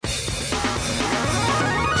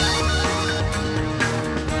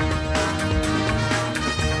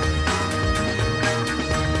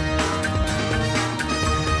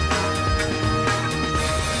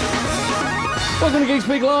Welcome to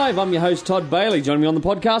Geek Speak Live. I'm your host, Todd Bailey. Joining me on the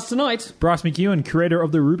podcast tonight, Bryce McEwen, creator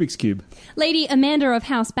of the Rubik's Cube. Lady Amanda of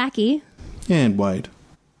House Backy. And Wade.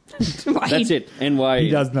 That's it. And Wade. He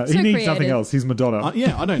does know. So He needs creative. something else. He's Madonna.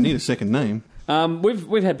 Yeah, I don't need a second name.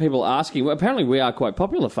 We've had people asking. Well, apparently, we are quite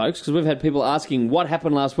popular, folks, because we've had people asking what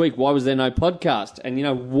happened last week. Why was there no podcast? And you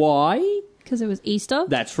know why? Because it was Easter.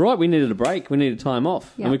 That's right. We needed a break. We needed time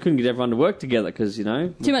off, Yeah. and we couldn't get everyone to work together because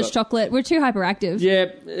Too much chocolate. We're too hyperactive. Yeah,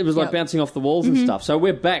 it was like Yep. bouncing off the walls and stuff. So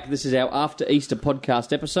we're back. This is our after Easter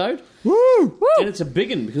podcast episode, Woo! and it's a big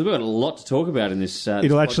one because we've got a lot to talk about in this.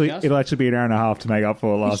 It'll actually podcast. be an hour and a half to make up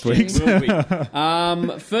for last It week's. will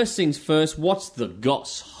be. First things first, what's the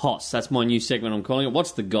goss hoss? That's my new segment I'm calling it.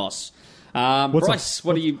 What's the goss? Bryce,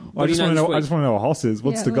 what do you I just want to know. this I just week? want to know what a hoss is.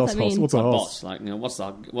 What's Yeah, the what's goss that hoss? mean? What's a A hoss? boss, like, you know,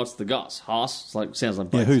 what's the goss? Hoss? It's like sounds like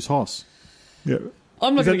Yeah, both. who's Hoss? Yeah.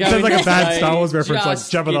 I'm not going to go. Sounds like a into bad today. Star Wars reference, like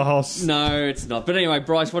Just Jabba the it- Hutt. No, it's not. But anyway,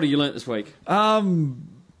 Bryce, what have you learnt this week? The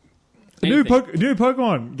new Anything. new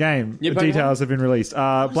Pokemon game. New The Pokemon? details have been released.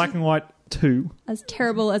 Black and White 2. As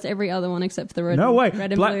terrible as every other one except for the red, No way.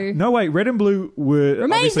 red and blue. No way. Red and Blue were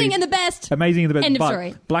Amazing obviously and the best. amazing and the best. End of but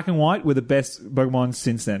story. Black and White were the best Pokemon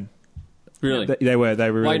since then. Really? They were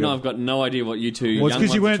really Wait, good. no, I've got no idea what you two Well, young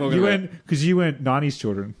it's ones are talking about. because you weren't 90s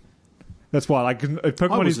children. That's why. Like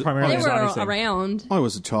Pokemon is primarily They a were 90s thing. around. I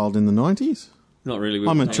was a child in the 90s. Not really. we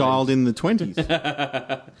I'm were a child in the 20s.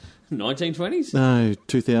 1920s? No,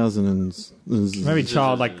 2000 and... Maybe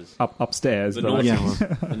child like upstairs. The But naughty- like, Yeah,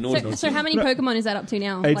 well, the naughty- So how many Pokemon is that up to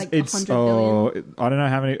now? it's Like it's 100 billion? I don't know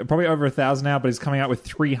how many. Probably over 1,000 now. But it's coming out with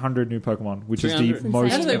 300 new Pokemon, which is 300. the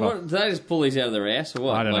most How do they, ever. what, do they just pull these out of their ass or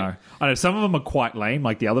what? I don't Like- know. I know some of them are quite lame,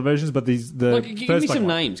 like the other versions. But the Like, give first me some Pokemon-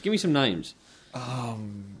 names. Give me some names.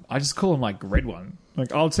 I just call them like red one.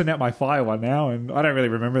 Like I'll send out my fire one now, and I don't really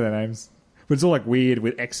remember their names. But it's all like weird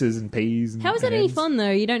with X's and P's. And How is that any N's. fun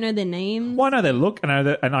though? You don't know their names. Well, I know their look, and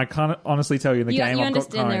I can't honestly tell you in the You game. you I've got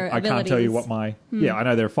understand their I can't tell you abilities. what my. Yeah, I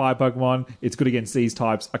know they're fire Pokemon. It's good against these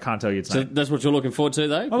types. I can't tell you its So name. that's what you're looking forward to,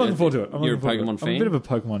 though? I'm looking forward to it. You're a Pokemon I'm fan? a bit of a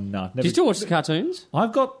Pokemon nut. Do you still watch the cartoons?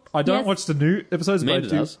 I don't Yes. watch the new episodes, but Amanda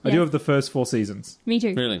does. I do Yes. have the first 4 seasons Me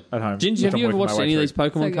too. Really? at home. Ginger, which have I'm you ever working watched my way any of these through.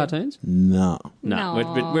 Pokemon So good. cartoons? no. No,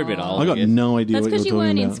 we're a bit old. I got guess. no idea That's what because you're you weren't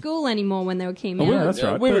talking in about. school anymore when they came Oh, out. we were, that's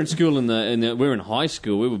right. we were in school we were in high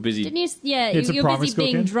school. We were busy. Didn't you? Yeah, It's a you were primary busy school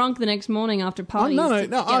being kid. drunk the next morning after Oh, parties. no, to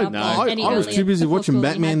get up any I was earlier too busy before watching school than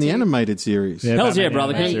you Batman had the to. Animated series. Yeah, Hells yeah, Batman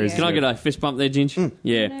brother. animated There you series, Can I yeah. get a fist bump there, Ginge?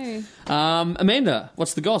 Yeah. Amanda,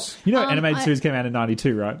 what's the goss? You know, Um, animated I- series came out in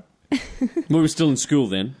 '92, right? We were still in school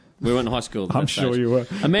then. We weren't in high school. at I'm that sure stage. you were.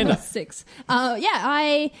 Amanda, 6.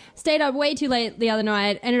 I stayed up way too late the other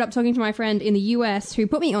night. Ended up talking to my friend in the US who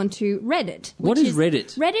put me onto Reddit. What which is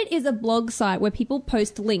Reddit? Reddit is a blog site where people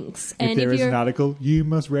post links. If there is an article, you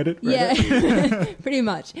must read it. Yeah, pretty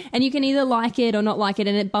much. And you can either like it or not like it,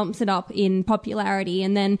 and it bumps it up in popularity.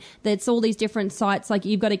 And then there's all these different sites, like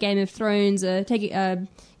you've got a Game of Thrones,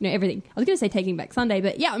 everything. I was going to say Taking Back Sunday,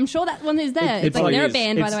 but yeah, I'm sure that one is there. It's like probably they're is. a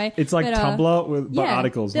band, by the way. It's like But, Tumblr with but yeah,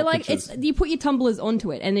 articles. They're not like pictures. you put your Tumblrs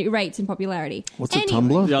onto it, and it rates in popularity. What's a Anyway,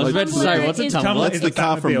 Tumblr? Yeah, I was Like- about to say, what's a is- Tumblr? That's is the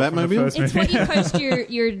car from the Batmobile? first It's movie. what you post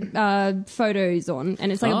your photos on,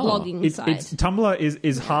 and it's like a Oh. blogging It's site. Tumblr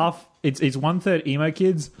is half. It's 1/3 emo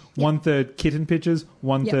kids, 1/3 kitten pictures,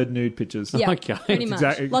 1/3 nude pictures. yeah, Okay. pretty much.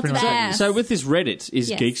 Exactly, Lots pretty of much. ass. so with this Reddit, is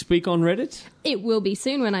Yes. Geek Speak on Reddit? It will be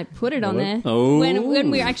soon when I put it on Will there. it? Oh. When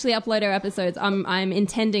we actually upload our episodes, I'm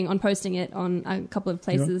intending on posting it on a couple of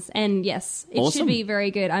places. And yes, it Awesome. should be very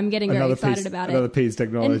good. I'm getting very excited about another it. piece of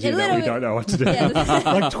technology And a that we little don't know what to do. Yeah,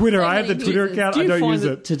 Like Twitter, So I have the many Twitter pieces. account. Do I you don't find use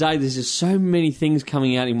that it. today there's just so many things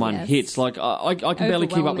coming out in one Yes. hit? Like I can barely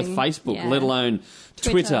keep up with Overwhelming. Facebook, Yeah. let alone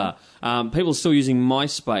Twitter. People are still using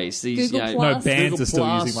MySpace. These, Google you know, Plus. No, bands Google are still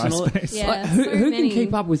Plus using and all that. MySpace. Yeah, Like, so who can many.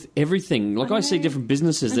 keep up with everything? Like I I see know. different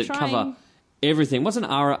businesses I'm that trying. cover everything. What's an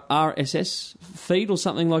RSS feed or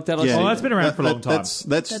something like that? I Yeah. see. Well, that's been around for a long time. That's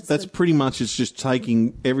the- pretty much. It's just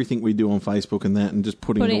taking everything we do on Facebook and that, and just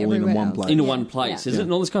putting Putting it it all in everywhere one else. place. into Yeah. one place, Yeah. is it?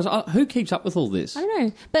 And all this kind of stuff. Who keeps up with all this? I don't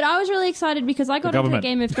know. But I was really excited because I got into the government.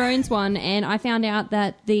 Game of Thrones one, and I found out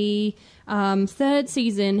that the third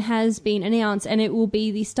season has been announced, and it will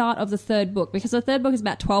be the start of the third book, because the third book is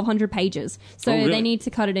about 1,200 pages. So Oh, really? they need to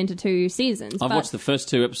cut it into 2 seasons. I've But- watched the first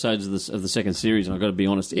 2 episodes of the second series, and I've got to be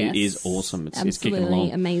honest, Yes. it is awesome. It's kicking Absolutely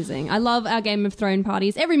along. amazing. I love our Game of Thrones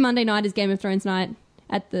parties. Every Monday night is Game of Thrones night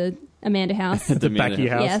at the Amanda House. The Backy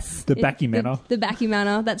House. Yes. The Backy Manor. The Backy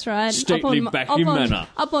Manor, that's right. Stately Backy Manor.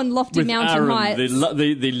 Up on lofty With mountain Aaron, heights.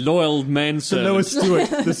 the loyal The manservant. Lower Stewart.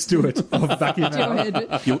 The Stewart of Backy Manor.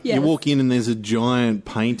 Good. You Yes. walk in and there's a giant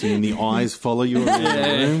painting and the eyes follow you around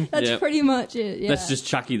the room. That's Yeah. pretty much it. Yeah. That's just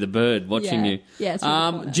Chucky the bird watching Yeah. you. Yeah, it's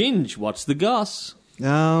really cool. Ginge, what's the goss?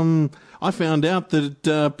 I found out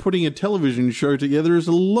that putting a television show together is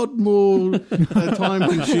a lot more time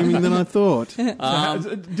consuming than I thought.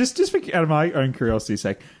 Just for, out of my own curiosity's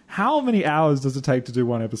sake, how many hours does it take to do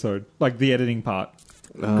one episode? Like the editing part?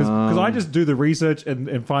 Because I just do the research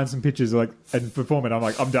and find some pictures and perform it. I'm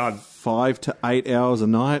like, I'm done. 5 to 8 hours a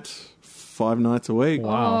night, 5 nights a week. Oh,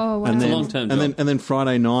 wow. And It's a then, long-term and job. then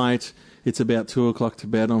Friday night, it's about 2 o'clock to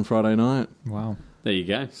bed on Friday night. Wow. There you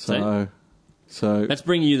go. So That's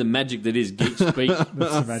bringing you the magic that is Geek Speak. That's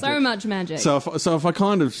the magic. So much magic. So if I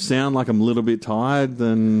kind of sound like I'm a little bit tired,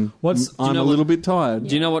 then What's- do you I'm know a what- little bit tired.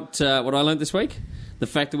 Do you know what I learned this week? The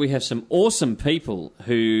fact that we have some awesome people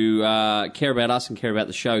who care about us and care about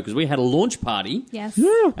the show, because we had a launch party yes.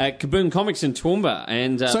 at Kaboom Comics in Toowoomba,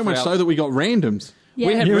 and So for much our- so that we got randoms. Yeah.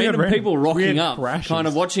 we had Yeah, we random had random- people we rocking had up, crashes. kind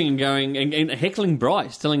of watching and going and heckling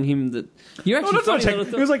Bryce, telling him that you're Oh, actually that's not funny.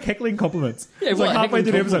 heck- it was like heckling compliments. Yeah, It's what, like halfway heckling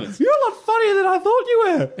through the episode. compliments? You're a lot funnier than I thought you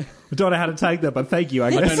were. I don't know how to take that, but thank you, I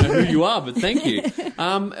I guess. don't know who you are, but thank you.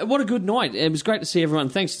 What a good night. It was great to see everyone.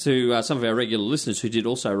 Thanks to some of our regular listeners who did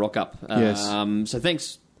also rock up. Yes. So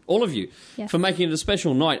thanks, all of you, Yes. for making it a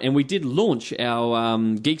special night. And we did launch our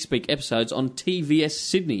Geek Speak episodes on TVS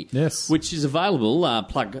Sydney. Yes. Which is available.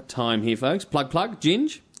 Plug time here, folks. Plug,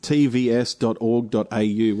 Ginge.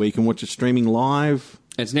 tvs.org.au, where you can watch it streaming live.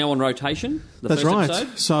 It's now on rotation. The That's first right.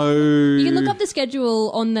 episode. So You can look up the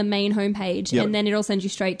schedule on the main homepage, Yep. and then it'll send you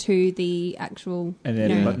straight to the actual. And then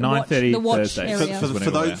you know, about 9:30 the watch Thursday.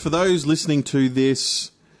 area. for those listening to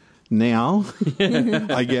this now,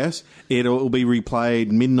 I guess it'll be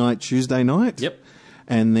replayed midnight Tuesday night. Yep.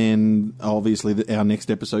 And then obviously our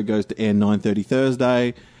next episode goes to air 9:30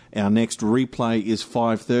 Thursday. Our next replay is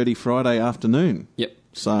 5:30 Friday afternoon. Yep.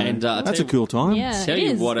 So And, I'll that's tell a you- cool time. Yeah, Tell it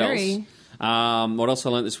you is what very- else. What else I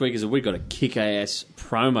learned this week is that we got a kick-ass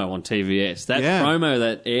promo on TVS. That Yeah. promo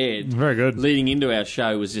that aired Very good. leading into our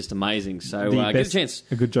show was just amazing. So The get a best- chance.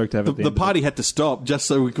 A good joke to have at the The end. party had to stop just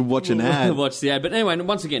so we could watch an ad. Watch the ad. But anyway,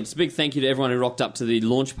 once again, it's a big thank you to everyone who rocked up to the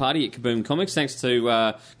launch party at Kaboom Comics. Thanks to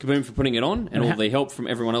Kaboom for putting it on and all the help from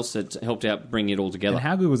everyone else that helped out bring it all together. And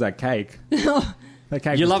how good was that cake? That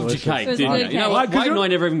cake You was loved delicious. your cake, It was didn't good you? You know cake. what? Because Wade and you- I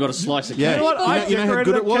never even got a slice of Yeah. cake. You know what? I You know how decorated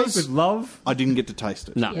good that it was? cake with love. I didn't get to taste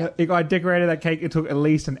it. No. I decorated that cake. It took at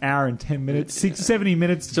least an hour and 10 minutes, 70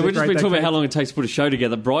 minutes to So we've just been decorate talking that about how cake. long it takes to put a show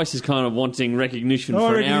together. Bryce is kind of wanting recognition Oh,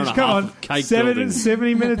 for an hour and a come half on. of cake 70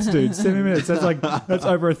 building. minutes, dude. 70 minutes. That's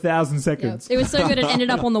over 1,000 seconds. It was so good it ended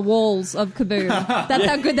up on the walls of Kaboom. That's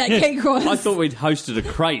how good that cake was. I thought we'd hosted a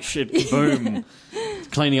creche at Boom,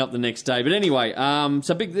 cleaning up the next day. But anyway,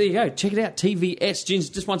 so big. There you go. Check it out. TVS.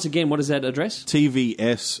 Just once again, what is that address?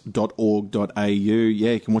 tvs.org.au.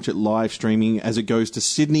 Yeah, you can watch it live streaming as it goes to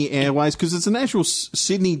Sydney Airways because it's an actual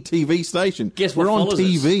Sydney TV station. Guess what We're on follows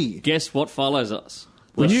TV. us? Guess what follows us?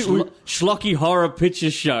 When The you- Schlocky Horror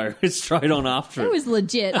Picture Show. It's straight on after It it. was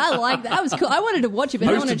legit. I liked that. That was cool. I wanted to watch it, but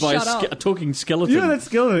I wanted Hosted to by shut up. a talking skeleton. You know that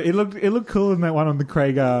skeleton? It looked cool in that one on the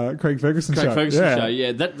Craig Ferguson Craig show. Ferguson show.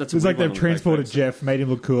 Yeah, that's It was a like weird they've one on Craig transported Ferguson. Jeff, made him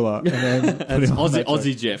look cooler, and then put him on that show.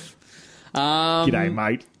 Aussie Jeff. G'day,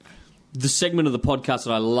 mate. The segment of the podcast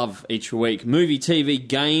that I love each week: movie, TV,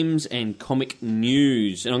 games, and comic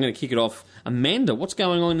news. And I'm going to kick it off. Amanda, what's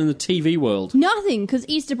going on in the TV world? Nothing, because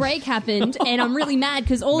Easter break happened, and I'm really mad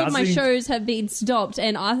because all of my Nothing. shows have been stopped,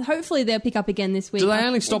 and hopefully they'll pick up again this week. Do they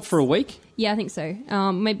only stop for a week? Yeah, I think so.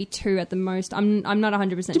 Maybe 2 at the most. I'm not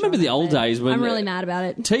 100%. Do you remember the old days when I'm really mad about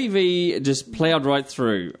it. TV just ploughed right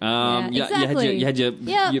through? exactly. You had your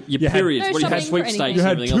Yeah. your You had- periods. No Well, you had shopping for sweepstakes. anything. You and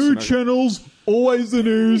had everything else two in America. channels, always the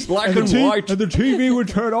news, Black and, and the white. and the TV would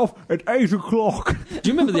turn off at 8 o'clock. Do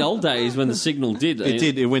you remember the old days when the signal did? It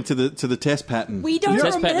did. It went to the test pattern. We don't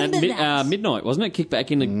Test pattern remember at that. midnight, wasn't it? Kick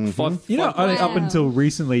back into five. You know, only up Wow. until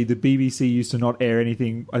recently, the BBC used to not air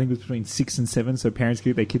anything. I think it was between 6 and 7, so parents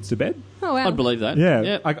could get their kids to bed. Oh, wow. I'd believe that.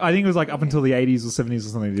 Yeah, I think it was like up until the 80s or 70s or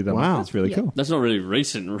something. They did that. Wow. That's really Yeah. cool. That's not really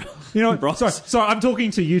recent. You know, Bryce. sorry, I'm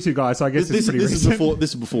talking to you two guys, so I guess This it's pretty is recent.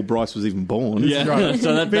 this is before Bryce was even born. Yeah. Right.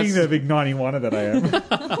 So Being that's the big 91er that I am.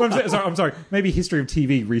 Well, I'm sorry. Maybe history of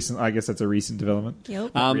TV recent. I guess that's a recent development.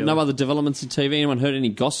 Yep. really. no other developments in TV. Anyone heard any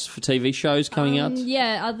goss for TV shows coming out?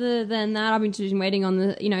 Yeah, other than that, I've been just waiting on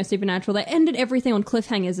the Supernatural. They ended everything on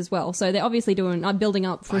cliffhangers as well, so they're obviously building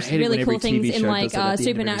up for I hate it really when cool every TV things in show like does that at the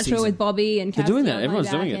end of every Supernatural with season. Bobby and They're doing that. Cass and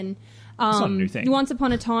Everyone's like doing it. And not a new thing. Once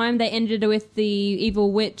Upon a Time, they ended it with the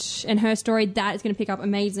evil witch and her story. That is going to pick up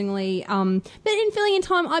amazingly. But in filling in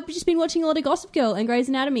time, I've just been watching a lot of Gossip Girl and Grey's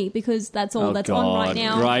Anatomy because that's all that's on right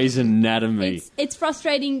now. Grey's Anatomy. It's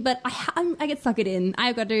frustrating, but I get sucked in.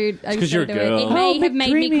 I've got to. Because you're a do girl. It may have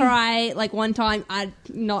made me McDreamy. cry like one time.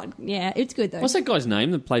 It's good though. What's that guy's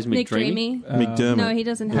name that plays McDreamy? McDermott. No, he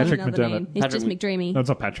doesn't have Patrick another McDermott. name. It's just McDreamy. No, it's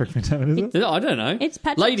not Patrick McDermott, is it? I don't know. It's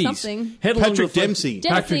Patrick Ladies, something. head along Patrick to the Dempsey.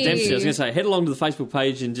 Patrick Dempsey. I was going to say, head along to the Facebook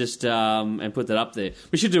page and just and put that up there.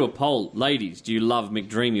 We should do a poll. Ladies, do you love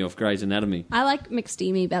McDreamy off Grey's Anatomy? I like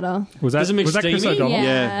McSteamy better. Was that Does it Chris McSteamy? O'Donnell?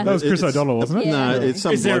 Yeah. That was Chris It's- O'Donnell, wasn't it? Yeah. No, it's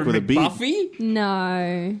some Is there bloke a with a beard. McBuffy?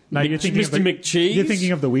 No. No, you're thinking Mr. of the, McCheese? You're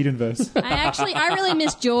thinking of the Whedonverse. I really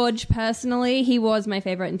miss George personally. He was my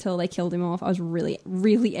favourite until they killed him off. I was really,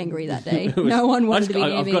 really angry that day. No one wanted to be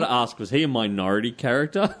near I've me. got to ask, was he a minority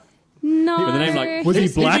character? No. With the name like Was he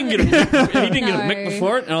black? He didn't get a No. Mick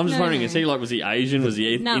before it, and I'm just No. wondering, is he like, was he Asian? Was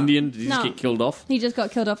he No. Indian? Did he just No. get killed off? He just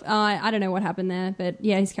got killed off. I don't know what happened there, but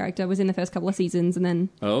yeah, his character was in the first couple of seasons, and then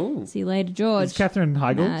Oh, see you later, George. Is Katherine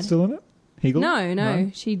Heigl Mad. still in it? Hegel? No,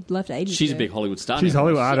 she left ages she's a ago. big Hollywood star. She's now.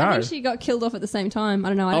 Hollywood. I I know. think she got killed off at the same time. I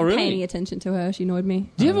don't know. I Oh, didn't really? pay any attention to her. She annoyed me.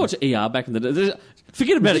 Did you ever watch ER back in the day?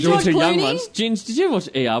 Forget about it, George you're too young Clooney? ones. Ginge, did you ever watch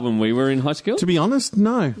ER when we were in high school? To be honest,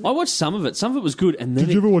 no. I watched some of it. Some of it was good, and then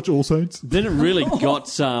Did you ever watch All Saints? then it really got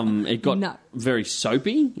No. very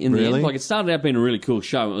soapy in the Really? end. Like it started out being a really cool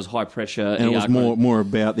show. It was high pressure, And it ER was more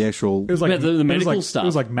about the actual. It was like About the it was medical like, stuff. It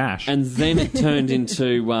was like MASH. and then it turned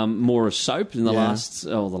into more a soap in the Yeah. last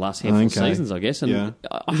handful of Okay. seasons, I guess. And Yeah.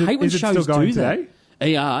 I hate when is it shows still going do that. today?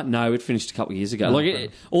 ER, no, it finished a couple of years ago.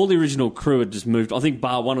 All the original crew had just moved. I think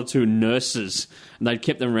bar one or two nurses, and they'd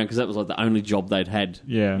kept them around because that was like the only job they'd had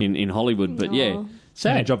Yeah. in Hollywood. But yeah, Aw. Any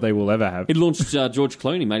sad. job they will ever have. It launched George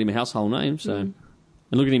Clooney, made him a household name. So, and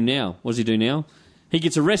look at him now. What does he do now? He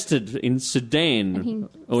gets arrested in Sudan And he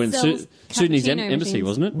or in sells Sudanese cappuccino embassy, machines.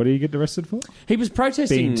 wasn't it? What do you get arrested for? He was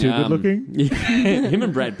protesting Being too good looking? Yeah, him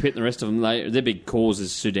and Brad Pitt and the rest of them. Their big cause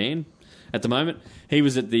is Sudan at the moment. He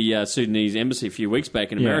was at the Sudanese embassy a few weeks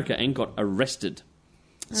back in Yeah. America and got arrested.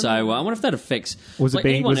 So I wonder if that affects. Was like, it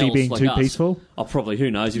being anyone was he else being like too us. peaceful? Oh, probably. Who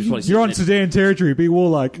knows? He was probably You're on sitting Sudan territory. Be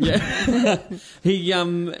warlike. He, I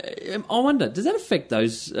wonder, does that affect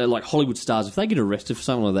those like Hollywood stars if they get arrested for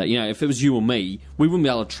something like that? You know, if it was you or me, we wouldn't be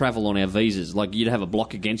able to travel on our visas. Like you'd have a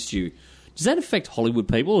block against you. Does that affect Hollywood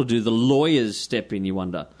people, or do the lawyers step in? You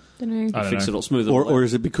wonder. Don't know. I don't Fix know. it all smooth. or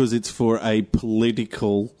is it because it's for a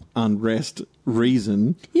political unrest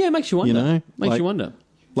reason? yeah, it makes you wonder. You know, makes like- you wonder.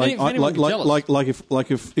 Like, If anyone can tell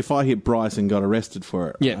us. if I hit Bryce and got arrested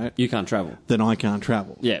for it, Yeah, right, you can't travel. then I can't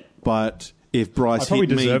travel. Yeah. But if Bryce I probably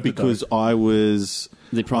hit me deserved it, because I was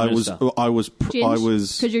The Prime Minister. I was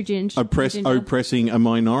Ginge? 'Cause you're Ginge. Ginger. oppressing a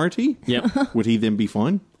minority, Yep. would he then be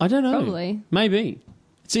fine? I don't know. Probably. Maybe.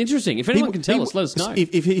 It's interesting. If anyone can tell us, let us know.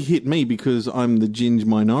 If he hit me because I'm the Ginge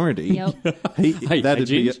minority, Yep. Hey, that'd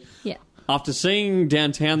be Ginge, Yeah. after seeing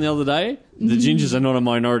downtown the other day, the gingers are not a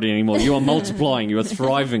minority anymore. You are multiplying. You are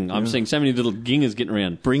thriving. I'm seeing so many little gingers getting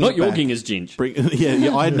around. Bring not it your back. gingers, Ginge.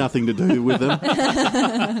 yeah, I had nothing to do with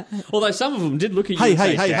them. Although some of them did look at you Hey,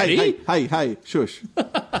 and say, hey, shush.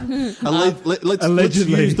 Let's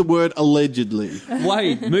Allegedly. use the word allegedly.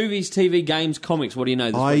 Wade, movies, TV, games, comics. What do you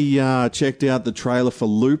know this week? I checked out the trailer for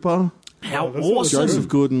Looper. How that's what awesome. Joseph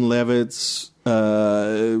Gordon-Levitt's,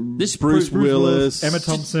 This Bruce proves- Willis, Emma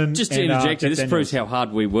Thompson. Just to and, interject, Jeff this Daniels. proves how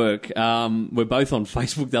hard we work. We're both on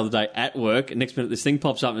Facebook the other day at work, and next minute this thing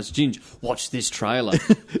pops up and it's Ginge, watch this trailer.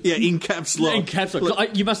 Yeah, in caps lock. In caps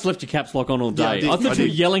lock. You must have left your caps lock on all Yeah, I day. did. I thought I you were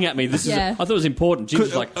did. yelling at me. I thought it was important. Ginge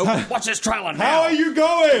was like, oh, watch this trailer now. How are you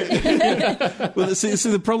going? Well, see,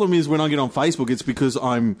 the problem is when I get on Facebook, it's because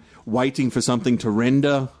I'm waiting for something to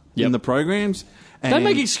render Yep. in the programs. And Don't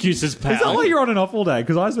make excuses, pal. Is that why you're on and off all day?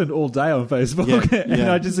 Because I spend all day on Facebook, Yeah, and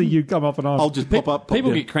yeah. I just see you come up and on. I'll just pop up.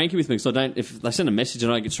 People yeah. get cranky with me because I don't. If they send a message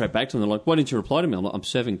and I get straight back to them, they're like, "Why didn't you reply to me?" I'm like, "I'm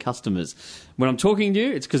serving customers." When I'm talking to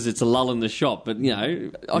you, it's because it's a lull in the shop. But you know,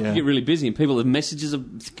 I Yeah. can get really busy, and people have messages of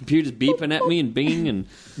computers beeping at me and binging and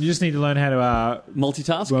You just need to learn how to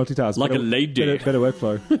multitask, multitask, like better, a lady. better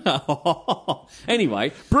workflow.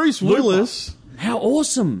 Anyway, Bruce Looper. Willis. How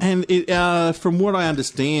awesome And from what I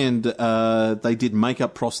understand, they did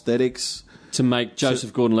makeup prosthetics. to make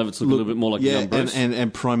Joseph Gordon-Levitt look a little bit more like a young Bruce.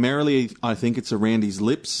 and primarily, I think it's around his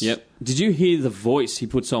lips. Yep. Did you hear the voice he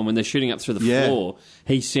puts on when they're shooting up through the Yeah. floor?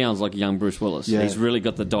 He sounds like a young Bruce Willis. Yeah. He's really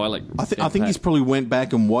got the dialect. I think he's probably went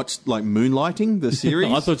back and watched like Moonlighting, the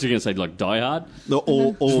series. I thought you were going to say like Die Hard.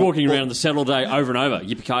 or Just walking around the set all day over and over.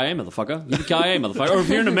 Yippee-ki-yay, motherfucker. Yippee-ki-yay, motherfucker. Or if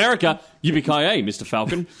you're in America, yippee-ki-yay, Mr.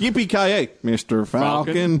 Falcon. Yippee-ki-yay, Mr.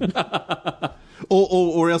 Falcon.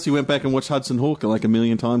 Or else he went back and watched Hudson Hawk like a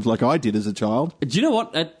million times, like I did as a child. Do you know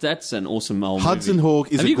what? That's an awesome old Hudson movie.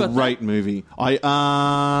 Hawk is Have a you got great movie. It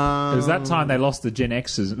was that time they lost the Gen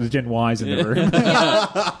X's, the Gen Ys in the room.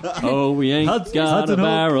 Oh, we ain't got Hudson a Hawk.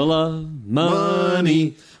 barrel of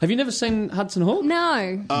money. Have you never seen Hudson Hawk? No.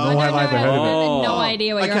 I don't have I ever know. heard of it. I have no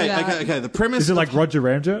idea what you're on about. Okay. The premise Is it like Roger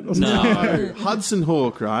Ramjet? Or something? No. Hudson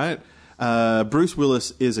Hawk, right? Bruce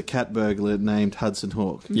Willis is a cat burglar named Hudson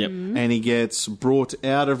Hawk. Yep. And he gets brought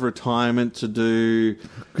out of retirement to do.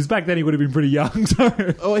 Because back then he would have been pretty young. So.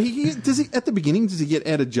 Oh, does he at the beginning? Does he get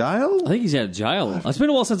out of jail? I think he's out of jail. It's been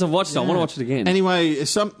a while since I've watched it. I want to watch it again. Anyway,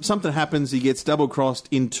 something happens. He gets double crossed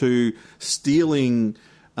into stealing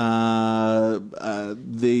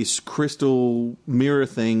this crystal mirror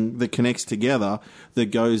thing that connects together that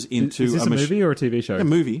goes into Is this a movie or a TV show? A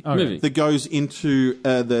movie. Okay. Movie. That goes into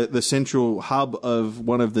the central hub of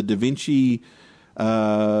one of the Da Vinci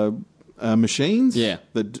machines. Yeah.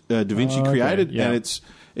 That Da Vinci Oh, okay. created, Yeah. and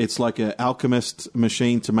it's like an alchemist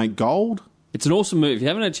machine to make gold. It's an awesome movie. If you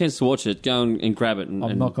haven't had a chance to watch it, go and grab it. And,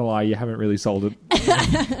 I'm not gonna lie, you haven't really sold it.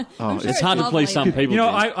 it's hard to lovely. please some people. You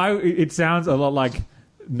know, James. it sounds a lot like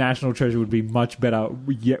National Treasure would be much better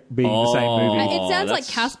yet being the same movie. It sounds like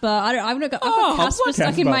that's- Casper. I've got Casper stuck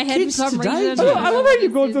in Casper. my head Kids for some today reason. do. I love how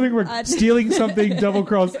you've gone something like stealing something, double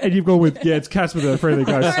cross, and you've gone with it's Casper the Friendly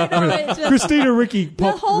Ghost. I know, it's just- Christina Ricci The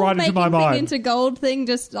popped whole right into making my thing mind. into gold thing,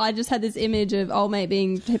 I just had this image of old mate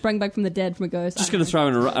being brought back from the dead from a ghost. Just going to throw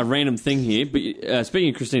in a random thing here. But speaking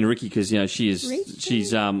of Christina Ricci, because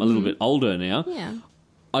she's a little bit older now. Yeah.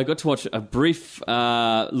 I got to watch a brief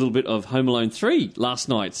little bit of Home Alone 3 last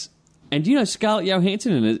night. And do you know Scarlett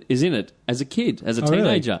Johansson is in it as a kid, as a really?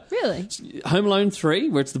 teenager? Really? Home Alone 3,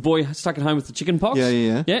 where it's the boy stuck at home with the chicken pox.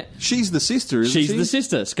 Yeah. She's the sister, isn't She's she? the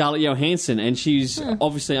sister, Scarlett Johansson, and she's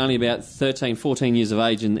obviously only about 13, 14 years of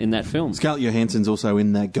age in that film. Scarlett Johansson's also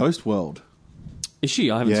in that Ghost World. Is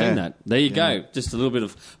she? I haven't Yeah. seen that. There you go. Just a little bit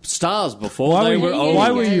of stars before Why they were, were you, old.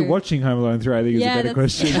 why were you watching Home Alone 3? I think is a better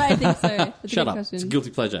question. I think so. That's a Shut good up. question. It's a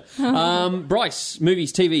guilty pleasure. Bryce,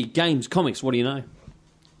 movies, TV, games, comics, what do you know?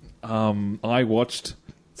 I watched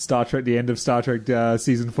Star Trek, the end of Star Trek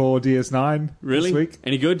season 4 DS9 Really? this week.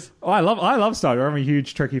 Any good? Oh, I love Star Trek. I'm a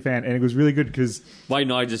huge Trekkie fan, and it was really good because Wade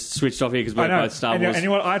and I just swithed off here because I we're know. both Star and, Wars. and you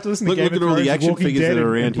know what? I have to listen to Look- Game look of at all the Thrones, action Walking figures Dead, that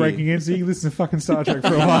are and around Breaking In, so you can listen to fucking Star Trek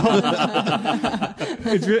for a while.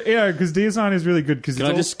 It's because DS9 is really good because Can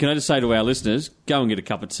I just say to our listeners, go and get a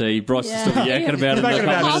cup of tea. Bryce is still Yeah. yakking about it. Back in in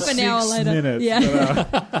the about comments. Half an hour 6 later. minutes. Yeah.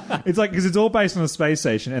 But, it's like because it's all based on a space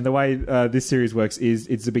station, and the way this series works is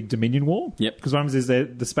it's a big Dominion war. Yep. Because what happens is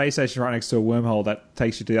the space station right next to a wormhole that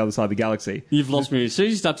takes you to the other side of the galaxy. You've lost me. As soon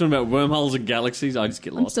as you start talking about wormholes and galaxies, I just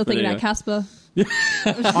get lost. I'm still But thinking anyway. about Casper.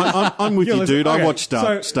 I'm with Yeah, you, listen, dude. okay, I watched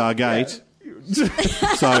Stargate.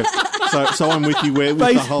 So I'm with you. Where with the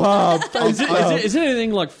Face whole? palm, Is it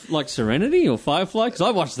anything like Serenity or Firefly? Because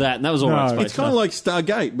I watched that and that was all No. right. Space It's kind of like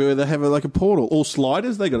Stargate, where they have like a portal. All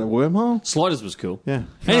sliders, they got a wormhole. Sliders was cool. Yeah.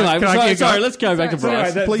 Anyway, Can I keep sorry, going? let's go back to So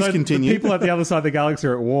anyway, Bryce. Please the continue. people at the other side of the galaxy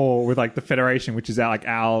are at war with like the Federation, which is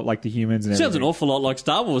our like the humans and Sounds everything. an awful lot like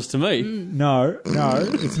Star Wars to me. No,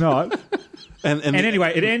 it's not. And And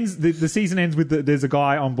anyway, it ends. The season ends with there's a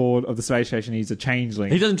guy on board of the space station. He's a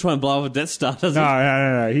changeling. He doesn't try and blow up a Death Star, does he?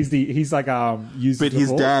 No. He's like used. but to his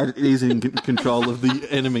the Force. dad is in control of the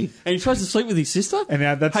enemy. And he tries to sleep with his sister? And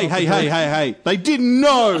that's Hey, not hey, the hey, first- hey, hey! They didn't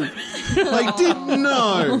know. They didn't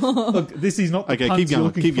know. Look, this is not the Okay, puns keep you're going.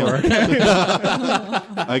 looking Keep for,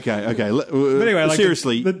 going. okay? Okay. But anyway, like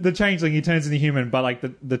seriously, the changeling he turns into human, but like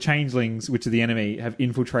the changelings, which are the enemy, have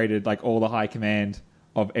infiltrated like all the high command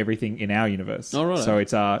of everything in our universe. Oh, right. So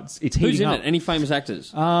it's heating Who's in up. it? Any famous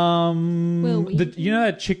actors? Will Wheaton? You know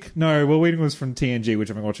that chick? No, Will Wheaton was from TNG, which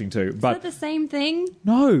I've been watching too. Is that But the same thing?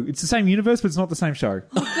 no, it's the same universe, but it's not the same show.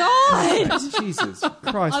 God! Jesus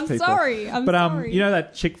Christ! I'm people. sorry. I'm But sorry. you know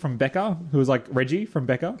that chick from Becca, who was like Reggie from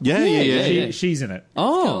Becca? yeah. She's in it.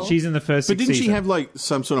 Oh. She's in the first. But 6 didn't she seasons. have like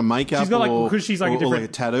some sort of makeup? She's got like or, because she's like or, a different or like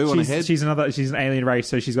a tattoo on her head. She's an alien race,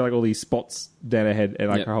 so she's got like all these spots down her head and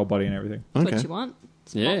like Yep. her whole body and everything. That's Okay. what you want.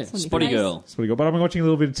 Yeah, Spots on your Spotty face. Girl. That's what we got. But I've been watching a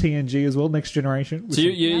little bit of TNG as well, Next Generation. So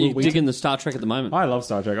you're Will Wheaton. digging the Star Trek at the moment? I love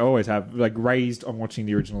Star Trek. I always have. Like raised on watching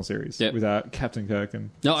the original series Yep. with Captain Kirk and.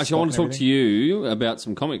 No, actually, I want to talk to you about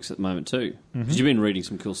some comics at the moment too. Because you've been reading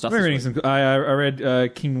some cool stuff. I've been this reading week. some. I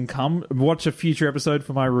read Kingdom Come. Watch a future episode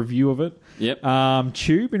for my review of it. Yep.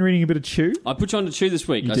 Chew. Been reading a bit of Chew. I put you on to Chew this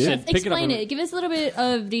week. You I did? said, pick Explain it up. it. Give us a little bit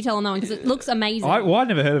of detail on that one because it looks amazing. I'd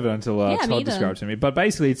never heard of it until Yeah, me Todd either. described it to me. But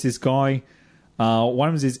basically, it's this guy. One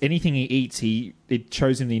of them is anything he eats, it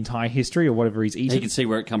shows him the entire history of whatever he's eaten. He can see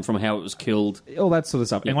where it come from, how it was killed. All that sort of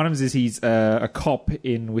stuff. And one of them is he's a cop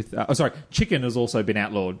in with... chicken has also been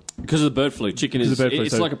outlawed. Because of the bird flu. Chicken is... bird flu,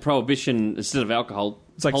 it's so- like a prohibition instead of alcohol.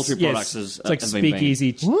 It's like poultry products it's have like been banned.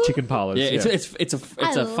 speakeasy chicken parlors. Yeah, it's a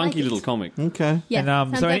I funky like little it. comic. Okay. Yeah, And,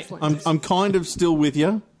 sounds so excellent. I'm kind of still with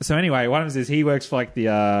you. So anyway, one of them is he works for like the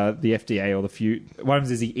FDA or the few. One of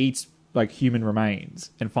them is he eats like human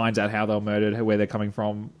remains and finds out how they were murdered, where they're coming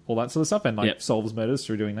from, all that sort of stuff, and like Yep. solves murders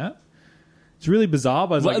through doing that. It's really bizarre,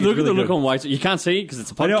 but it's Look like, at it's really the look good. on Wade's. You can't see it because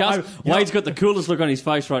it's a I know, podcast. Wade's got the coolest look on his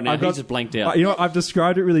face right now. He's just blanked out. You know, I've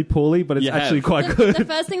described it really poorly, but it's You have. actually quite the, good. the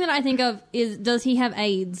first thing that I think of is, does he have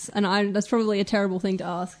AIDS? And that's probably a terrible thing to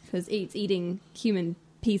ask because he's eating human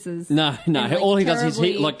pieces. No. And, like, all he does is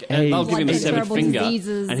terribly- they'll give him a like, severed terrible finger,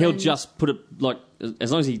 diseases and he'll and- just put it like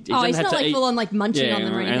as long as he Oh, doesn't he's have not to like eat. full on like munching Yeah, on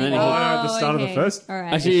them or and anything. then he- at the start of the okay. first? All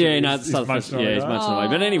right. Actually, yeah, no, It's it's not the much first. not Yeah, it's like much that. not.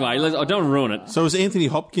 But anyway, I don't want to ruin it. So is Anthony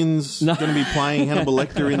Hopkins going to be playing Hannibal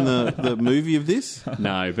Lecter in the movie of this?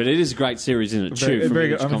 No, but it is a great series, isn't it? Very- Chew from very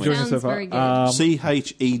English good. I'm Comics. enjoying it so Sounds far. very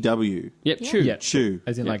good. CHEW. Yep, Yeah. Chew. Yeah, Chew.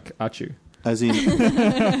 as in Yeah. like Achu. As in,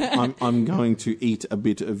 I'm going to eat a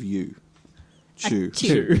bit of you. Chew.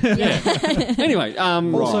 Chew. Anyway,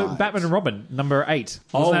 Also, Right. Batman and Robin, number 8.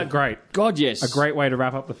 Wasn't that great? God, yes, A great way to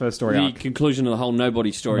wrap up the first story the arc. conclusion of the whole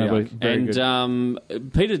Nobody story Nobody, arc. very And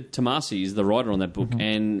good. Peter Tomasi is the writer on that book,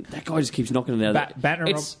 and that guy just keeps knocking it out. Batman and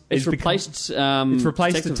it's Rob- it's replaced. It's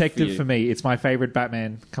replaced Detective you. for me. It's my favorite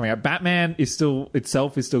Batman coming out. Batman is still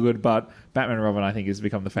good, but Batman and Robin I think has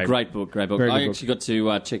become the favorite. Great book, great book. Very good I book. actually got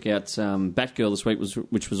to check out Batgirl this week,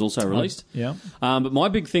 which was also released. Yeah. But my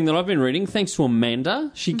big thing that I've been reading, thanks to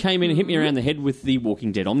Amanda, she came in and hit me around the head with the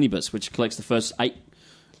Walking Dead Omnibus, which collects the first 8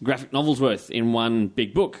 graphic novels worth in one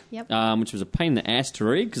big book, Yep. which was a pain in the ass to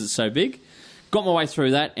read because it's so big. Got my way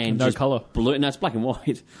through that and No just colour. blew it. No, it's black and white.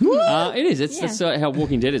 It is. Yeah. That's how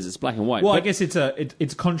Walking Dead is. It's black and white. Well, I But- guess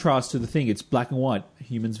it's contrast to the thing. It's black and white.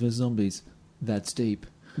 Humans versus zombies. That's deep.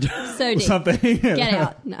 So deep. Something. Get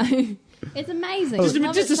out. No. It's amazing. Just,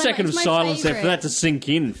 Love just it a so second much. of It's my silence there for favourite. that to sink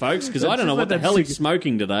in, folks, because I don't know Just what the let that hell he's sink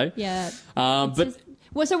smoking today. Yeah. But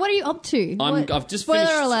Well, so what are you up to? I've just Spoiler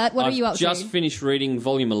finished, alert, what are you up I've just to? finished reading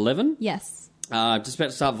volume 11. Yes. Just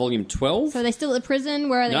about to start volume 12. So are they still at the prison?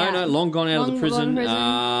 Where are they at? No, long gone out of the Long prison.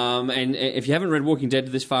 gone And if you haven't read Walking Dead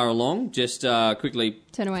this far along, just quickly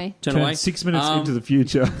Turn away. turn away. 6 minutes Um, into the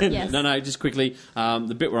future. Yes. No, just quickly.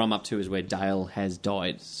 The bit where I'm up to is where Dale has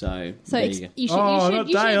died. So there you go. you should, Oh, you not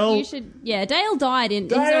should, Dale. you should, yeah, Dale died in.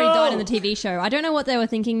 He's already Dale! died in the TV show. I don't know what they were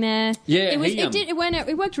thinking there. Yeah, it was.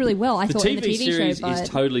 It worked really well. I The thought in TV the TV series show, but is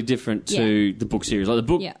totally different to the book series. Like the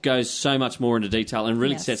book Yeah. goes so much more into detail and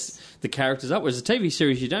really Yes. sets the characters up. Whereas the TV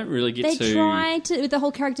series, you don't really get they to. tried to with the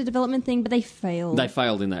whole character development thing, but they failed. They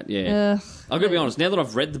failed in that, yeah. Ugh. I've got to be honest. Now that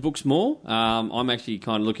I've read the books more, I'm actually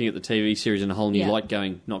kind of looking at the TV series in a whole new Yeah. light,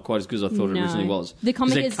 going not quite as good as I thought it No. originally was. The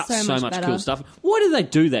comic 'Cause they is cut so much much better. cool stuff. Why do they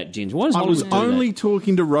do that, Ginger? Why does I was Hollywood do only that?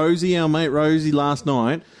 talking to Rosie, our mate Rosie, last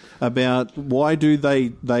night about why do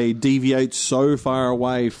they deviate so far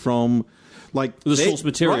away from like The source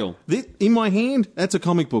material. Right, in my hand, that's a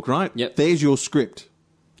comic book, right? Yep. There's your script.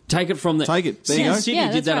 Take it from the. Take it. There Sin you go. City Yeah,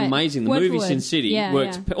 did that's that right. amazing. The Word for movie word. Sin City Yeah,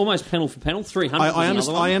 worked yeah. almost panel for panel. 300 I was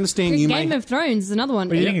another one. understand you Game may. of Thrones is another one.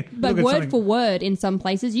 But you think- But look at word something- for word in some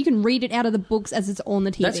places, you can read it out of the books as it's on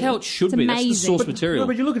the TV. That's how it should It's be. That's the amazing. source material. No,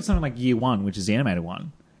 but you look at something like Year One, which is the animated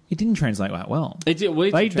one. It didn't translate that well. It did- well,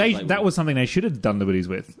 it did translate That well. was something they should have done liberties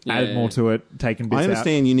with. Yeah. Added more to it, taken bits I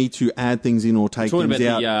understand you need to add things in or take Talking things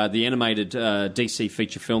about out. the animated DC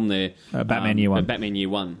feature film there, Batman Year One. Batman Year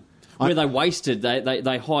One, where they wasted.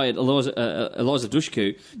 They hired Eliza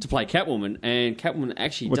Dushku to play Catwoman, and Catwoman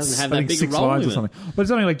actually doesn't have I that think big a 6 role lines in or it. something. But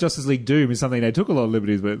something like Justice League Doom is something they took a lot of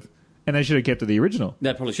liberties with, and they should have kept to the original.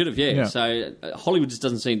 They probably should have, yeah. Yeah. So Hollywood just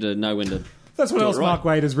doesn't seem to know when to. That's what do it else right. Mark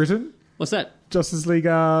Waid has written. What's that? Justice League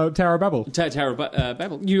Tower of Babel. Tower of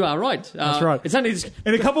Babel. You are right. That's right. It's only this.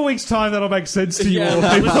 In a couple of weeks' time, that'll make sense to you Yeah, all.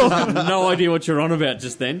 I have no idea what you're on about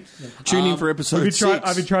just then. Tune in for episode I've been, 6.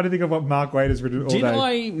 I've been trying to think of what Mark Waid has written all Did day.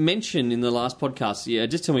 I mention in the last podcast? Yeah,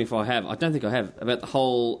 just tell me if I have. I don't think I have about the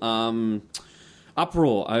whole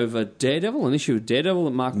uproar over Daredevil, an issue of Daredevil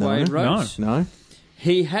that Mark Waid wrote. No.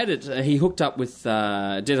 He had it. He hooked up with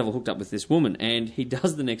Daredevil. Hooked up with this woman, and he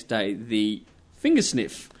does the next day the finger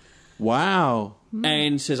sniff Wow.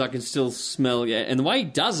 and says, "I can still smell." Yeah, and the way he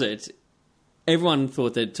does it, everyone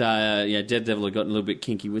thought that Daredevil had gotten a little bit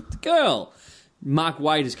kinky with the girl. Mark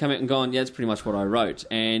Waid has come out and gone, yeah, that's pretty much what I wrote.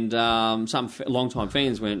 And some long-time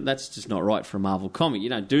fans went, that's just not right for a Marvel comic. You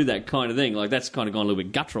don't do that kind of thing. Like, that's kind of gone a little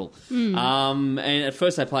bit guttural. And at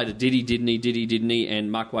first they played a did he, didn't he?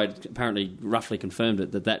 And Mark Waid apparently roughly confirmed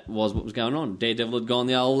it, that was what was going on. Daredevil had gone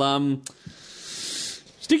the old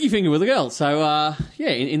sticky finger with a girl. So,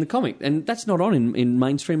 in the comic. And that's not on in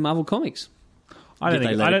mainstream Marvel comics. I don't Did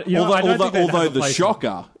think. they I let don't, you know, I don't think they'd Although have a the place-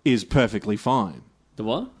 shocker is perfectly fine. The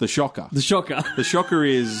what? The shocker. The shocker. The shocker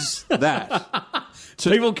is that.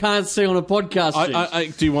 People can't see on a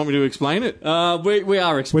podcast. Do you want me to explain it? we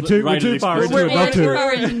are We're too far into it not to.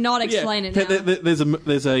 We're not explain it now.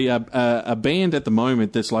 There's a band at the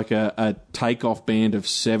moment that's like a takeoff band of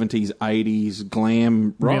 70s, 80s glam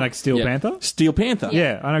You rock. mean like Steel Yeah. Panther? Steel Panther.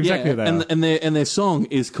 Yeah, I know exactly who they are. and their song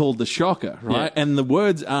is called The Shocker, right? Yeah. And the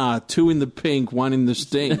words are 2 in the pink, 1 in the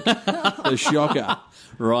stink. The Shocker.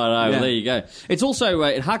 Right, Yeah. there you go. It's also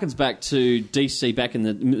it harkens back to DC back in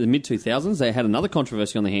the mid 2000s. They had another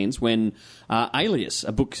controversy on their hands when Alias,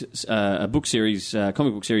 a comic book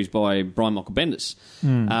series by Brian Michael Bendis.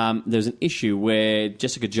 There was an issue where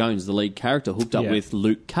Jessica Jones, the lead character, hooked up Yeah. with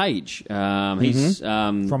Luke Cage. He's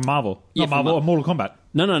From Marvel. Yeah, Not from Marvel, Mortal Kombat.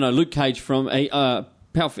 no, Luke Cage from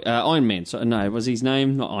Iron Man. So, no, was his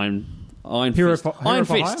name not Iron Hero Fist? for- Hero Iron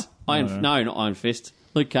for Fist. Hire? No, not Iron Fist.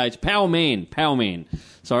 Luke Cage, Power Man.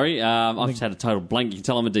 Sorry, I've just had a total blank. You can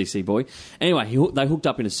tell I'm a DC boy. Anyway, they hooked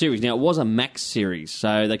up in a series. Now, it was a Max series,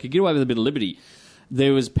 so they could get away with a bit of liberty.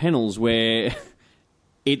 There was panels where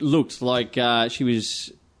it looked like she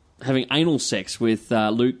was having anal sex with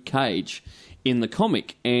Luke Cage in the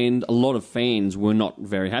comic, and a lot of fans were not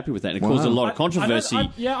very happy with that. It caused a lot of controversy I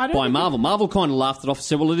don't by think Marvel. Marvel kind of laughed it off and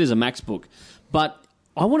said, well, it is a Max book. But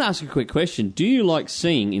I want to ask you a quick question. Do you like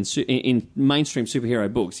seeing in mainstream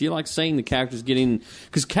superhero books, do you like seeing the characters get in...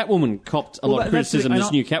 Because Catwoman copped a lot of that's the- criticism, and this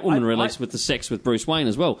I- new Catwoman I- release with the sex with Bruce Wayne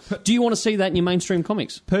as well. Do you want to see that in your mainstream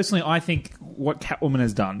comics? Personally, I think what Catwoman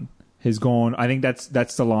has done has gone. I think that's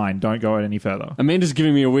the line. Don't go it any further. Amanda's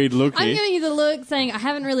giving me a weird look I'm here. giving you the look saying I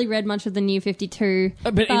haven't really read much of the New 52.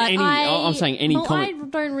 But in any- I'm saying any comic- I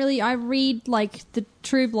don't really... I read, like, the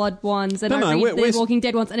True Blood ones and No, I read we're- the Walking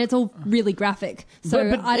Dead ones, and it's all really graphic. So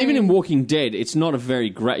but I don't, even in Walking Dead, it's not a very...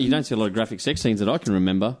 you don't see a lot of graphic sex scenes that I can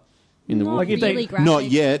remember in the not Walking if they- really graphic. Not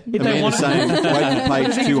yet. they Amanda's want- saying, wait to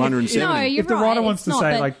page 270. No, you're If the right. writer wants it's to not,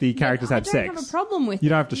 say, but like, the characters I have don't sex, have a problem with you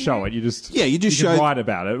don't it, have to show it. You just Yeah, you just can show... write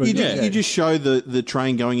about it. But You just show the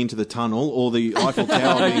train going into the tunnel or the Eiffel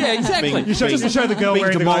Tower being, Yeah, exactly. being, You show the girl being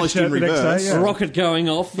wearing the guy's demolished in shirt the next reverse. day. A Yeah. rocket going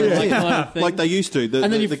off, and that kind of thing. like they used to.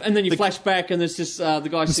 and then you flash back, and there's just the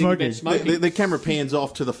guy sitting in bed smoking. The camera pans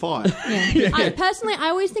off to the fire. Yeah. Personally, I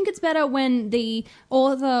always think it's better when the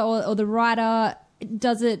author or the writer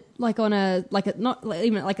does it like on a not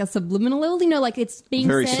even like a subliminal level, you know, like it's being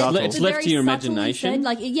Very said. subtle. It's very left to your subtly imagination. said.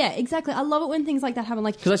 Like, yeah, exactly. I love it when things like that happen.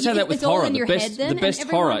 Like, Because I say that with it's all horror. in The your head best, then, the and best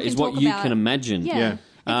everyone horror is can what talk you about- can imagine. Yeah.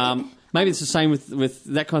 Maybe it's the same with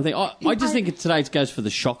that kind of thing. I just think today it goes for the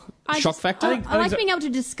shock factor. I like being able to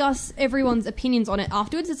discuss everyone's opinions on it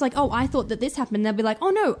afterwards. It's like, oh, I thought that this happened. They'll be like, oh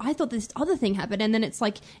no, I thought this other thing happened, and then it's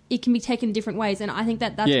like it can be taken different ways. And I think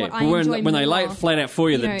that's yeah, what but I enjoy when they more. lay it flat out for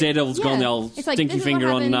you, the know, Daredevil's gone the old it's like, stinky this is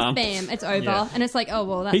finger what on. happens, bam, it's over, Yeah. and it's like, oh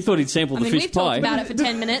well, that's, He thought he'd sampled I the mean, fish we've talked pie. about it for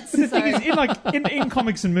 10 minutes. The So. thing is, in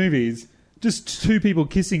comics and movies, just two people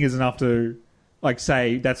kissing is enough to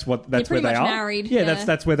say that's where pretty they much are. married, Yeah, yeah.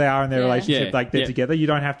 that's where they are in their Yeah. relationship. Yeah, Like they're yeah. together. You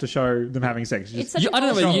don't have to show them having sex. It's Just, such a I don't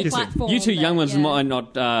know whether platform you two that- young ones yeah. might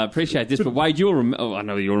not appreciate this, but Wade, you'll I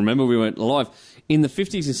know you'll remember we weren't alive. In the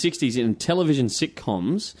 50s and 60s, in television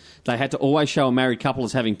sitcoms, they had to always show a married couple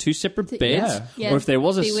as having two separate beds. Yeah. Yeah. Or if there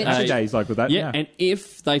was Bewitched. Happy Days like with that. yeah, and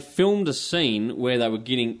if they filmed a scene where they were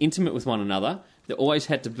getting intimate with one another, there always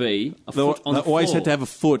had to be a They foot on the floor. always had to have a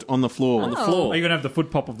foot on the floor. on the Oh. floor. Are you going to have the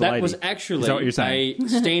foot pop of the That lady? was actually Is that what you're saying? a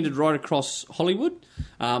standard right across Hollywood.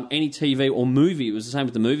 Any TV or movie, it was the same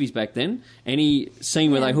with the movies back then. Any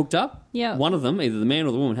scene where Yeah. they hooked up, Yeah. one of them, either the man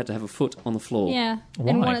or the woman, had to have a foot on the floor. Yeah, Why?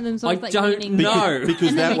 and one of them's I always like don't leaning. know. Because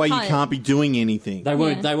And then that they way you cut it. can't be doing anything. They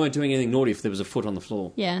weren't. Yeah. They weren't doing anything naughty if there was a foot on the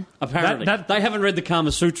floor. Yeah. Apparently, That- they haven't read the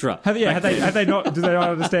Kama Sutra. Have they not? Do they not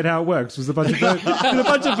understand how it works? Was a bunch of did a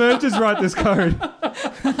bunch of virgins write this code?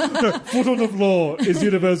 No, foot on the floor is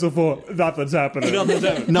universal for nothing's happening. Nothing's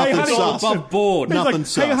happening. Nothing It's all sus. above board. He's Nothing like,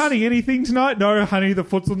 sus. hey, honey, anything tonight? No, honey, the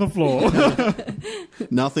foot's on the floor.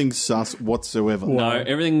 Nothing sus whatsoever. No,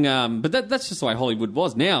 everything. But that's just the way Hollywood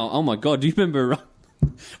was. Now, oh my God, do you remember?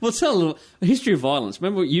 Well, tell a little history of violence.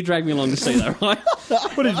 Remember, you dragged me along to see that, right?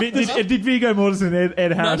 What did Viggo Mortensen and Ed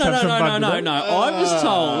No, Harris no, have no, some no, fun no, with no, it? no. I was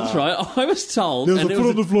told, right? I was told. There was and a it foot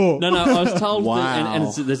on the floor. No, I was told. Wow. And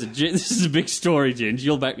this is a big story, Ginge.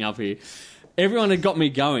 You'll back me up here. everyone had got me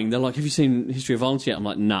going. They're like, have you seen History of Violence yet? I'm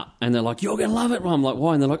like, nah. And they're like, you're going to love it. I'm like,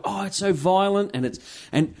 why? And they're like, oh, it's so violent and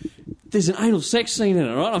there's an anal sex scene in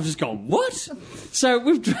it, right? I'm just going, what? So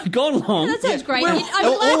we've gone along. That sounds great. Well,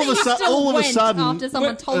 I'm glad that you still all of a went sudden- after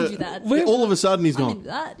someone told you that. All of a sudden he's I'm gone, into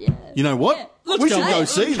that, yeah. you know what? Yeah. We should go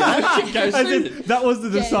Let's see that. Go As see in, it. that was the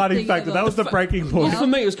deciding thinking factor. of That was the breaking point. Well, for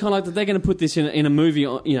me, it was kind of like that they're going to put this in a movie,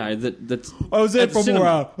 you know, that's... I was there at for cinema.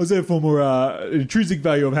 more. I was there for more intrinsic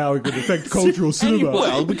value of how it could affect cultural cinema. Anyway.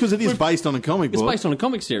 Well, because it is based on a comic It's book. based on a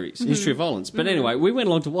comic series, History of Violence. But anyway, we went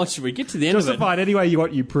along to watch it. We get to the end of it. Justified anyway. You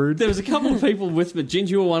what you prude. There was a couple of people with me,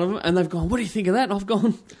 Ginger were one of them, and they've gone, what do you think of that? And I've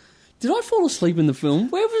gone, did I fall asleep in the film?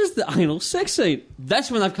 Where was the anal sex scene? That's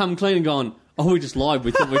when they've come clean and gone, oh, we just lied.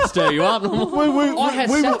 We thought we'd stir you up. I had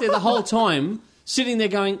sat there the whole time, sitting there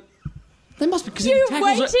going, they must be, because he You're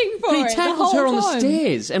tackles her, waiting for he it the tackles her whole on the time.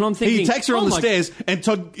 stairs, and I'm thinking, He takes her on oh the my- stairs, and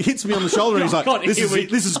Todd hits me on the shoulder, and he's like, God, this here we-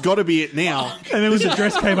 has got to be it now. And then the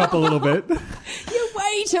dress came up a little bit. You're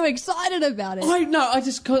way too excited about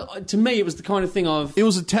it. To me, it was the kind of thing of, It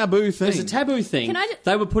was a taboo thing. it was a taboo thing. Can I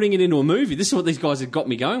They were putting it into a movie. This is what these guys had got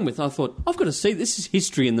me going with. I thought, I've got to see. This is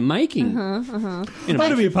history in the making. I want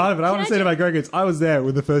to be a part of it. I want to say to my grandkids, I was there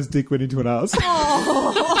when the first dick went into an ass.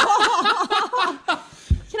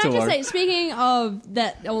 Can I just say, speaking of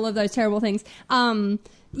that, all of those terrible things,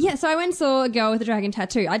 yeah, so I went and saw A Girl with a Dragon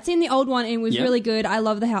Tattoo. I'd seen the old one and it was Yep. really good. I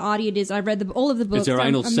love how arty it is. I read all of the books. Is there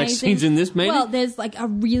anal sex amazing. scenes in this, maybe? Well, there's like a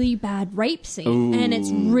really bad rape scene, Ooh. and it's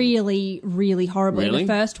really, really horrible in Really? the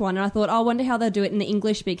first one. And I thought, I wonder how they'll do it in the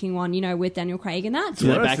English-speaking one, you know, with Daniel Craig and that. Did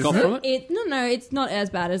they Worse, back off isn't from it? No, it's not as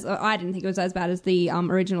bad as I didn't think it was as bad as the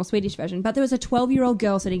original Swedish version. But there was a 12-year-old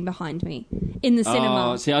girl sitting behind me in the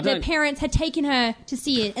cinema. see, I Their don't- parents had taken her to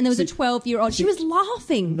see it, and there was a 12-year-old. She was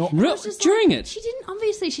laughing. I was Real- just during like, it?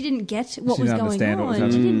 She didn't get what She was didn't going understand what was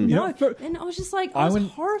on. She happening. didn't You know. know, for- And I was just like, I I was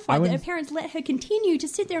went- horrified I that went- her parents let her continue to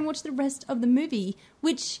sit there and watch the rest of the movie,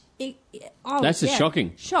 which That's just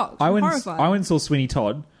shocking. Shocked. I went horrified. and saw Sweeney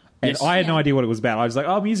Todd, and Yes. I had no Yeah. idea what it was about. I was like,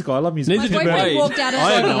 oh, musical. I love music. Neither My did boyfriend we. walked out.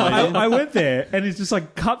 I had no idea. I went there, and it's just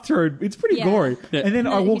like cutthroat. It's pretty Yeah. gory. Yeah. And then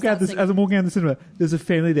No, I he walk out starts this as I'm walking out the cinema. There's a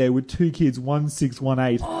family there with 2 kids, 1 6, 1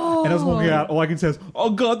 8. And I was walking out. All I can say is,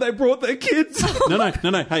 "Oh God, they brought their kids." No.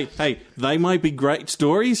 Hey, they might be great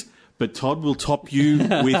stories, but Todd will top you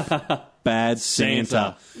with Bad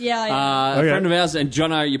Santa. Yeah. A Okay. friend of ours, and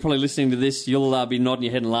Jono, you're probably listening to this. You'll be nodding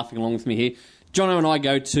your head and laughing along with me here. Jono and I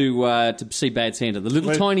go to see Bad Santa, the little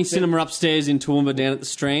Well, tiny cinema upstairs in Toowoomba down at the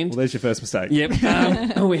Strand. Well, there's your first mistake. Yep.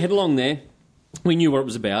 We head along there. We knew what it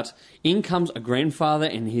was about. In comes a grandfather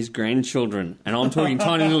and his grandchildren. And I'm talking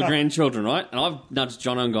tiny little grandchildren, right? And I've nudged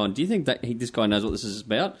Jono and gone, do you think that this guy knows what this is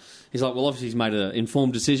about? He's like, well, obviously he's made an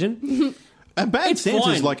informed decision. And Bad It's Santa's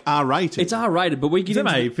fine. like R-rated. It's R-rated, but we get Is that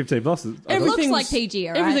into made 15 bosses? It looks was- like PG,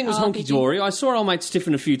 all right? Everything was Oh, honky PG. dory. I saw old mate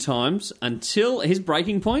stiffen a few times until his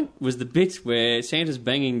breaking point was the bit where Santa's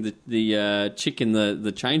banging the chick in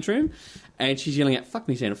the change room, and she's yelling out, "Fuck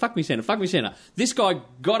me, Santa! Fuck me, Santa! Fuck me, Santa!" This guy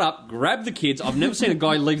got up, grabbed the kids. I've never seen a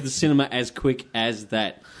guy leave the cinema as quick as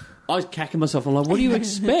that. I was cacking myself. I'm like, what do you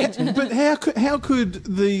expect? But how could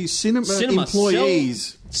the cinema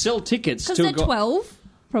employees... sell tickets Because to a they're guy? 12,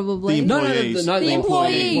 probably. The No, employees. the The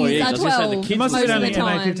employees I are was gonna say 12. the It kids. must were have been Most only of the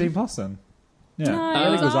time. 15 plus then. Yeah. No, I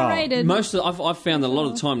think it was R. R-rated. I've found that a lot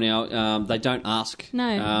of the time now they don't ask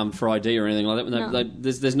No. for ID or anything like that. No.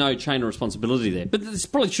 There's no chain of responsibility there, but this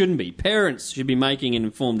probably shouldn't be. Parents should be making an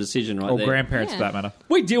informed decision right Or there. grandparents, Yeah. for that matter.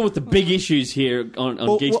 We deal with the big issues here on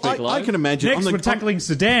Geek Speak I Live. can imagine... Next, on we're the, tackling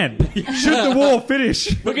Sudan. Should the war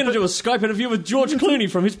finish? We're going to do a Skype interview with George Clooney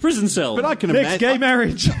from his prison cell. but I can Next, gay imagine...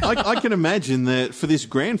 marriage. I can imagine that for this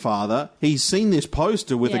grandfather, he's seen this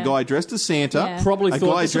poster with Yeah. a guy dressed as Santa, Yeah. Probably a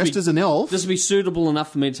thought guy this would dressed be- as an elf. This would be suitable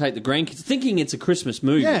enough for me to take the grandkids, thinking it's a Christmas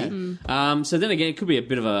movie. Yeah. So then again, it could be a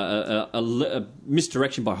bit of a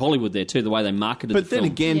misdirection by Hollywood there too, the way they marketed But the then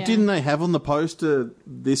film. again, Yeah. didn't they have on the poster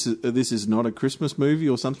this is not a Christmas movie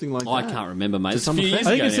or something like I that? can't remember, mate. To It's a some few effect. years I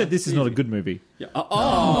think ago it said now. this is not a good movie. Yeah.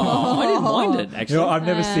 I didn't mind it, actually. You know, I've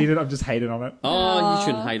never seen it. I've just hated on it. Oh, you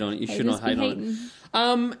shouldn't hate on it. You should not hate on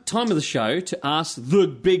it. Time of the show to ask the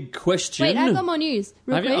big question. Wait, I've got more news.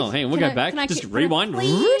 Real Have you? quick. Oh, hang on, we'll Can go back. can I Just can I rewind.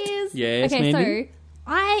 Please? Yes, Okay, Mandy? so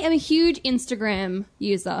I am a huge Instagram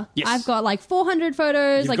user. Yes. I've got like 400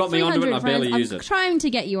 photos, You've like got me onto it 300 and I barely friends. use I'm it. trying to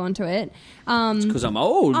get you onto it. Because I'm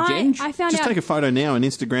old, Ginge. I found Just out. take a photo now and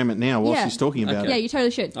Instagram it now while Yeah. she's talking about Yeah, it. you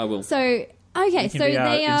totally should. I will. So, okay, so be,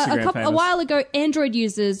 they Instagram a famous. while ago, Android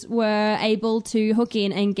users were able to hook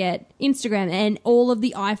in and get Instagram, and all of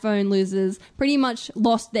the iPhone losers pretty much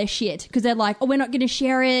lost their shit because they're like, "Oh, we're not going to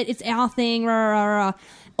share it. It's our thing." Rah, rah, rah.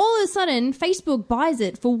 all of a sudden, Facebook buys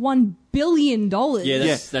it for $1 billion. Yeah,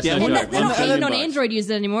 that's Yeah. no And joke. they're not $1 even billion on bucks. Android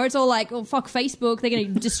users anymore. It's all like, oh, fuck Facebook. They're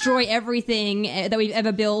going to destroy everything that we've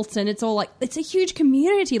ever built. And it's all like, it's a huge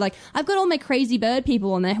community. Like, I've got all my crazy bird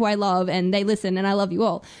people on there who I love, and they listen, and I love you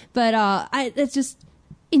all. But it's just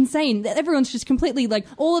insane. Everyone's just completely like,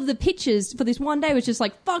 all of the pictures for this one day was just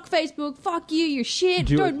like, fuck Facebook, fuck you, you're shit,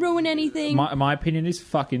 don't ruin anything. My opinion is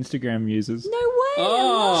fuck Instagram users. No way.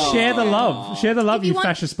 Oh. Share the love. Share the love, If you want-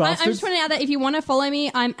 fascist I'm bastards. just pointing out that if you want to follow me,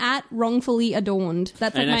 I'm at Wrongfully Adorned.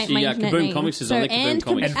 That's like And my actually, internet Kaboom name. Comics is on there, Kaboom and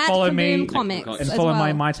Comics. And at follow Kaboom me- Comics And and as follow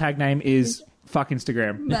well. my tag name is fuck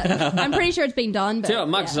Instagram. But I'm pretty sure it's been done. But Tell you what,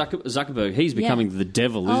 Mark yeah. Zuckerberg, he's becoming the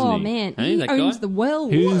devil, isn't Oh he? man, Ain't he that owns guy? the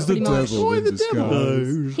world. Who's the pretty much. devil Why in the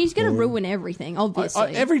disguise? He's going to ruin everything.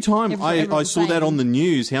 Obviously, Every time I everyone's saw that saying. on the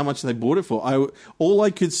news, how much they bought it for, all I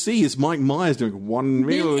could see is Mike Myers doing $1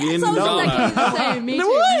 million. Yes, I was $1 exactly the same. Me too.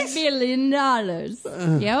 $1 million.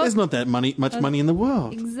 Yep. There's not that much money in the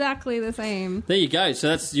world. Exactly the same. There you go. So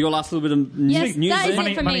that's your last little bit of Yes, news that is there.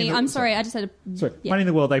 Money- it for money in me. the- I'm sorry. I just had a. Sorry, Yeah. Money in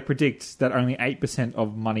the World, they predict that only 8%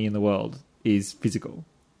 of money in the world is physical.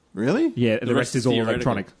 Really? Yeah, the rest is all theoretical.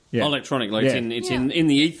 electronic. Yeah. Electronic, like Yeah. it's in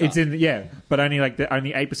the ether. It's in but only like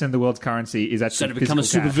only 8% of the world's currency is actually So to become a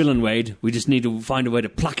physical cash. supervillain, Wade, we just need to find a way to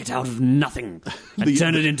pluck it out of nothing and The-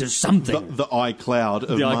 turn it into something. The iCloud of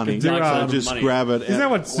The money. iCloud of Just money. grab it. Isn't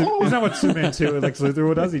that what Superman 2 Lex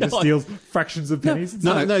Luthor does? He just steals fractions of pennies. and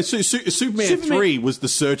stuff? No, Superman 3 was the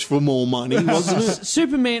search for more money, wasn't it?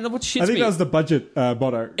 Superman, what shits I think me? that was the budget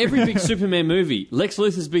motto. Every big Superman movie, Lex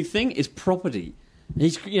Luthor's big thing is property.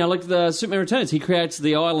 He's, like the Superman Returns, he creates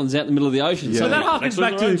the islands out in the middle of the ocean. Yeah. So that Lex harkens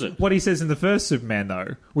back Luthor owns to it. what he says in the first Superman,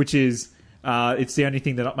 though, which is it's the only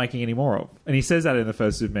thing they're not making any more of. And he says that in the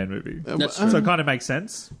first Superman movie. That's So it kind of makes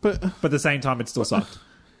sense. But But at the same time, it still sucked.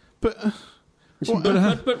 but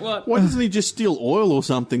But what? why doesn't he just steal oil or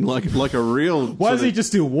something like a real? Why does he just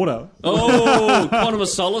steal water? Oh, Quantum of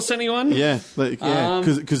Solace, anyone? Yeah,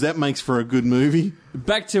 because that makes for a good movie.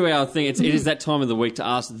 Back to our thing. It is that time of the week to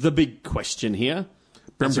ask the big question here.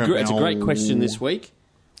 It's a great question this week.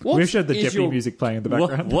 What We should have the is Jeopardy music playing in the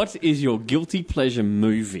background. What is your guilty pleasure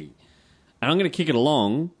movie? And I'm going to kick it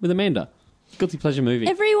along with Amanda. Guilty pleasure movie.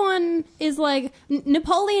 Everyone is like,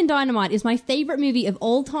 Napoleon Dynamite is my favorite movie of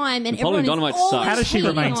all time, and Napoleon everyone Dynamite is always sucks. How does she hating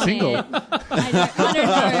remain on single? it.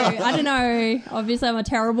 I don't know. Obviously, I'm a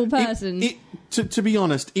terrible person. To be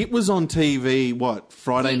honest, it was on TV. What,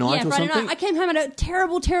 Friday night or Friday something? night. I came home at a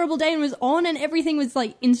terrible, terrible day and was on, and everything was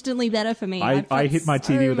like instantly better for me. I felt hit my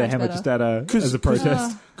so TV with a much hammer better. just as a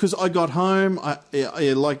protest. Because I got home, like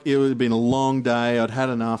it had been a long day. I'd had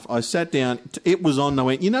enough. I sat down. It was on. I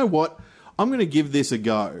went, you know what? I'm going to give this a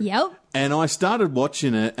go. Yep. And I started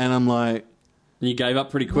watching it, and I'm like, And you gave up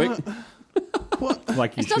pretty quick.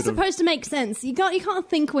 Like you It's not should have. supposed to make sense. You can't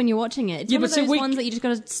think when you're watching it. It's Yeah, one but of see, those we- ones that you just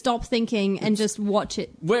got to stop thinking and just watch it.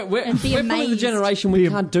 We're And be probably the amazed. generation we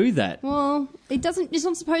can't do that. Well, it doesn't. It's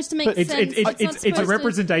not supposed to make It's sense. not it's a supposed to-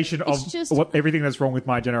 representation of it's just- what everything that's wrong with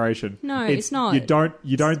my generation. No, it's not. You don't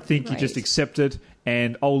think, you great. just accept it,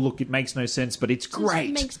 and oh look, it makes no sense, but it's It just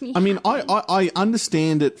great. makes me. I mean, happy. I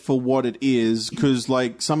understand it for what it is because,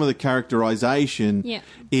 like, some of the characterization Yeah.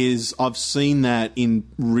 is I've seen that in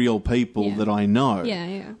real people Yeah. that I know.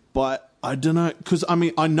 Yeah. But I don't know because I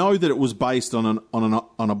mean I know that it was based on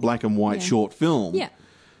a black and white Yeah. short film Yeah.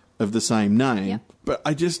 of the same name. Yeah. But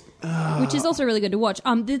I just Which is also really good to watch.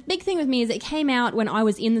 The big thing with me is it came out when I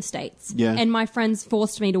was in the States. Yeah. And my friends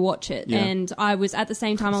forced me to watch it. Yeah. And I was at the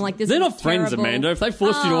same time, I'm like, this They're is not friends, terrible. Amanda. If they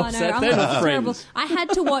forced you to watch that, I'm they're like, not "This is terrible." friends. I had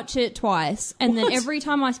to watch it twice. And then every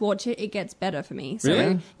time I watch it, it gets better for me. So,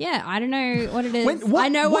 Really? yeah, I don't know what it is. When- I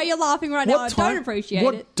know why you're laughing right now. I don't appreciate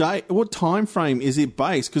what it. Day, what time frame is it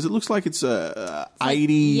based? Because it looks like it's a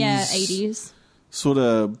 80s. Yeah, 80s. Sort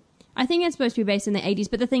of. I think it's supposed to be based in the 80s,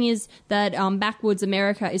 but the thing is that backwoods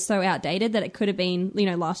America is so outdated that it could have been,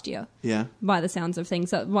 last year. Yeah. By the sounds of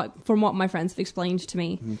things, from what my friends have explained to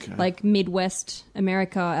me, Okay. like Midwest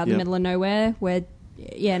America, out in the Yep. middle of nowhere, where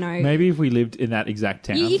Maybe if we lived in that exact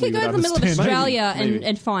town, you could we go would to the middle of understand. Australia Maybe.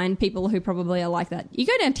 and find people who probably are like that. You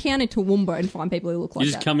go downtown in Toowoomba and find people who look like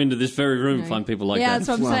You just that. come into this very room and find people like yeah, that.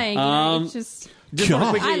 that's what I'm saying. It's just. Just wanna God.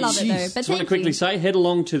 quickly- I love it though. But Just want to thank quickly you. say, head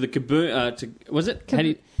along to the Kaboom. Was it at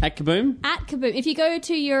Kaboom? At Kaboom. If you go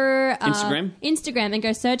to your Instagram? and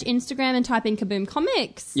go search Instagram and type in Kaboom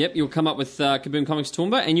Comics. Yep, you'll come up with Kaboom Comics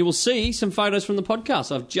Toowoomba, and you will see some photos from the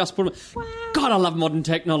podcast. I've just put them. God, I love modern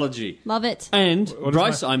technology. Love it. And What is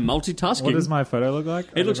Bryce, my- I'm multitasking. What does my photo look like?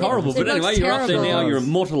 It looks horrible, It but looks anyway, you're up there terrible. now. You're Love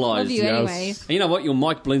immortalised. you Yes. anyway. And you know what? Your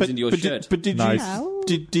mic blends into your shirt. But did Nice. Oh.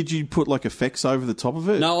 Did you put like effects over the top of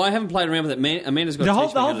it? No, I haven't played around with it. Amanda's got The to whole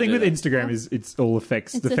teach me how to thing do with that. Instagram is it's all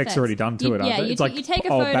effects. It's The effects are already done to it. Yeah, aren't they? you, It's like you take a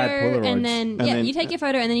bad photo Polaroids. and then you take your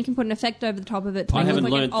photo and then you can put an effect over the top of it to I make it haven't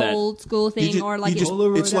look like an learnt that. old school thing or like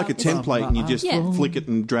it's like a template, and you just Yeah. flick it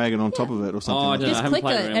and drag it on top of it or something. Oh, I like don't know. that. I haven't click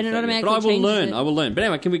played it around and with it that yet. automatically But I will changes learn. it. I will learn. But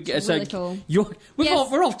anyway, can we? It's So really cool.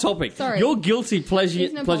 we're off topic. Sorry. Your guilty pleasure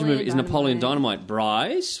It's Napoleon movie is Napoleon Dynamite. Dynamite.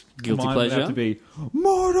 Bryce, guilty Mine would pleasure. have to be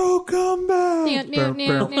Mortal Kombat.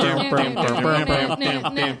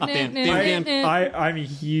 I'm a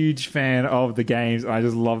huge fan of the games. I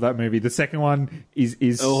just love that movie. The second one is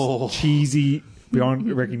cheesy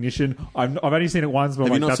beyond recognition. I've only seen it once, but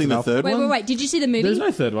Have I'm you like, not that's seen enough. the third one? Wait. Did you see the movie? There's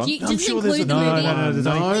no third one. Does I'm it sure there's include a the No, movie? there's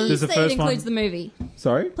No. only- Please there's the say it first includes one. the movie.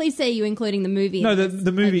 Sorry? Please say you including the movie. No,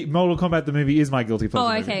 the movie, Mortal Kombat, the movie is my guilty pleasure.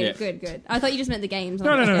 Oh, movie. okay, Yeah. good. I thought you just meant the games.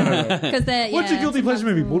 No. Because they're What's your guilty it's pleasure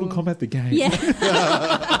movie? about- Mortal Kombat, the game. Yeah.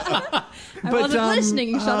 I wasn't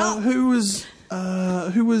listening. Shut up. Who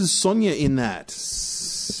was Sonya in that?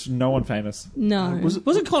 No one famous. No.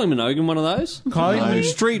 Wasn't Colin Minogue one of those? Kylie? No,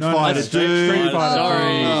 Street No, Fighter, no, dude. Street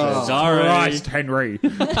Fighter. Sorry. Christ, Henry.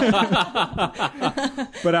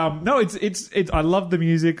 But no, it's I love the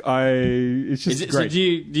music. It's just Is it, so great. do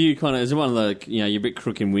you kind of, is it one of the, you're a bit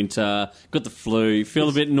crook in winter, got the flu, feel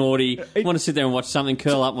a bit naughty, want to sit there and watch something,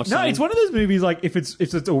 curl up, watch No, something? it's one of those movies like if it's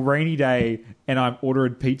a rainy day and I'm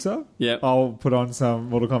ordered pizza, Yep. I'll put on some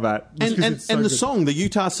Mortal Kombat. Just 'cause And it's so the good. song, the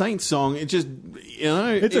Utah Saints song, it just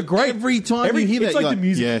It's a great every time you hear it's that. like you're the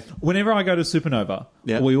music. Yeah. Whenever I go to Supernova,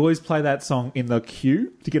 Yeah. we always play that song in the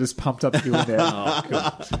queue to get us pumped up to go in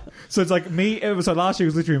there. So it's like so last year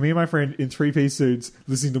was literally me and my friend in 3-piece suits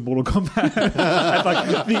listening to Mortal Kombat at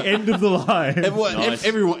like the end of the line. Nice.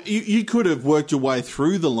 Everyone, you could have worked your way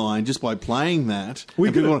through the line just by playing that. We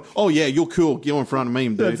And people could've- went, oh yeah, you're cool. You're in front of me,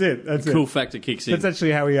 dude. That's it. That's cool it. factor kicks in. That's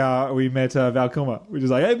actually how we met Val Kilmer. We're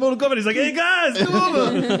just like, hey, Mortal Kombat. He's like, hey guys, come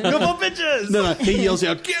over, come on, pictures. No, he yells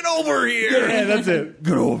out, "Get over here!" Yeah, that's it.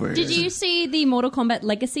 Get over here. Did you see the Mortal Kombat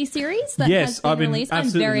Legacy series that has Yes, been I've been released? I'm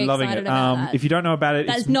absolutely very loving excited it. about that. If you don't know about it,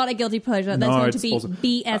 That it's is not a guilty pleasure. That's No, going to it's be awesome.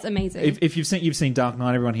 as amazing. If you've seen Dark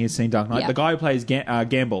Knight, everyone here has seen Dark Knight. Yeah. The guy who plays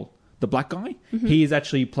Gamble, the black guy, he is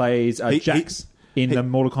actually plays Jax in the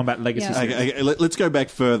Mortal Kombat Legacy Yeah. series. Okay, let's go back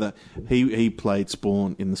further. He played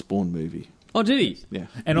Spawn in the Spawn movie. Oh, did he? Yeah,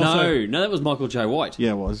 And also, No, that was Michael J. White.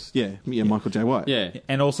 yeah, it was. Yeah, Michael J. White. Yeah.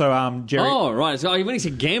 and also Jerry. Oh, right. So when he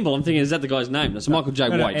said Gamble, I'm thinking, is that the guy's name? That's Michael J.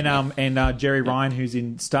 No, no, White. and Jerry Ryan, who's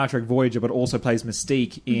in Star Trek Voyager, but also plays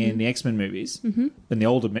Mystique in the X-Men movies, in the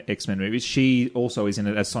older X-Men movies. She also is in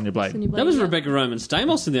it as Sonya Blade. That was Rebecca Roman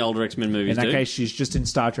Stamos in the older X-Men movies, In that dude. case, she's just in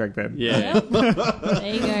Star Trek then. Yeah.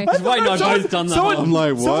 There you go. Wait, no, both done that. Someone- I'm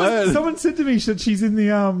like, what? Someone said to me that she's in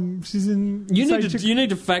the she's in. You Star need to Trek- you need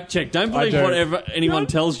to fact check. Don't I believe don't. whatever anyone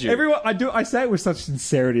tells you. Everyone, I say it with such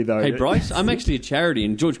sincerity though. Hey Bryce, I'm actually a charity,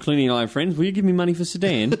 and George Clooney and I are friends. Will you give me money for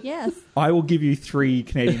Sedan? Yes. I will give you $3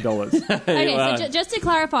 Canadian. Okay, wow. so just to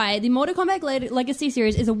clarify, the Mortal Kombat Legacy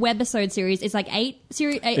series is a webisode series. It's like eight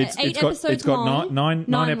episodes It's got long.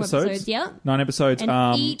 nine episodes. Yeah. 9 episodes.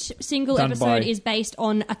 And each single done by- episode is based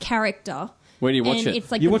on a character. Where do you watch and it?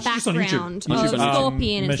 it's like You the watch it just on background YouTube. of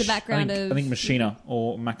Scorpion. It's the background I think of... Machina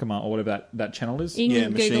or Makima or whatever that channel is. You can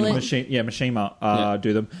Yeah, Google Machinima. it. Machima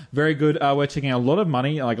do them. Very good. We're taking a lot of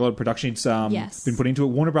money, like a lot of production. It's Yes. been put into it.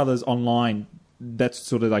 Warner Brothers Online, that's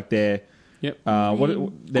sort of like their Yep.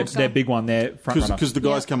 their big one. Their front runner. Because the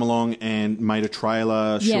guys Yeah. come along and made a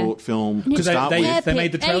trailer, Yeah. short film to Because start they with.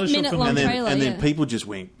 made the trailer short 8-minute film long and then, trailer, and then yeah. people just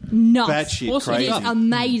went Nuts. batshit Awesome. crazy. It's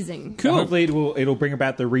amazing. Cool. Hopefully it'll bring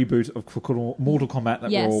about the reboot of Mortal Kombat that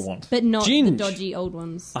we Yes, all want. but not the Ginge. dodgy old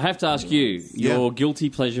ones. I have to ask you, your guilty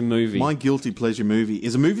pleasure movie. My guilty pleasure movie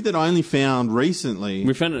is a movie that I only found recently.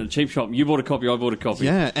 We found it at a cheap shop. You bought a copy, I bought a copy.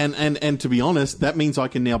 Yeah, and to be honest, that means I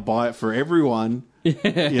can now buy it for everyone. You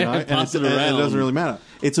know, and Pass it and around. it doesn't really matter.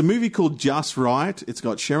 It's a movie called Just Right. It's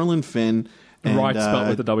got Sherilyn Fenn. And, Right spelled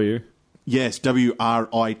with a W. Yes,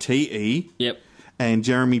 Write. Yep. And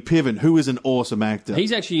Jeremy Piven, who is an awesome actor.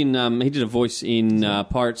 He's actually in. He did a voice in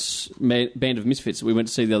Pirates Band of Misfits that we went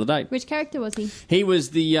to see the other day. Which character was he? He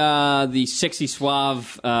was the sexy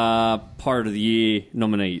suave Pirate of the Year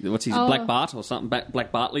nominee. What's his Black Bart or something?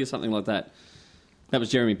 Black Bartley or something like that. That was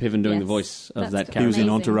Jeremy Piven doing Yes, the voice of that's that good. He character. was in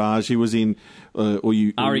Amazing. Entourage. He was in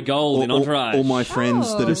Ari Gold in Entourage. All my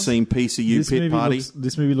friends that have seen PCU This Pit movie, Party.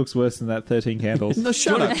 this movie looks worse than that 13 Candles. No,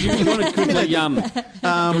 shut up. You want to quickly, you want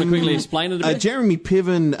to quickly explain it a bit? Jeremy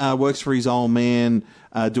Piven works for his old man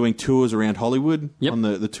doing tours around Hollywood Yep. on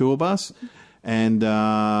the tour bus. And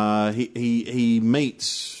he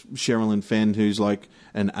meets Sherilyn Fenn, who's like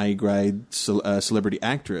an A-grade celebrity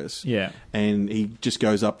actress. Yeah. And he just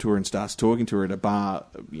goes up to her and starts talking to her at a bar.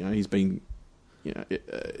 You know, he's been... You know,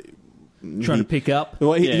 Trying to pick up.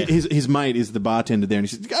 Well, Yeah. his mate is the bartender there, and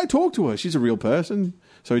he says, "Go talk to her. She's a real person."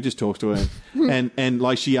 So he just talks to her, and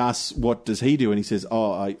like she asks, "What does he do?" And he says,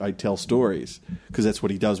 "Oh, I tell stories because that's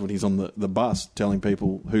what he does when he's on the bus, telling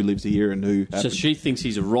people who lives here and who." So she thinks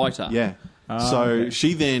he's a writer. Yeah. So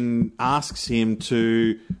she then asks him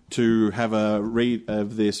to have a read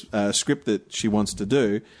of this script that she wants to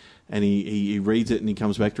do, and he reads it and he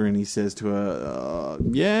comes back to her and he says to her,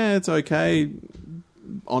 "Yeah, it's okay.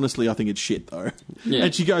 Honestly, I think it's shit, though." Yeah.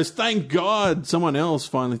 And she goes, "Thank God, someone else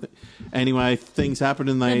finally." Anyway, things happen,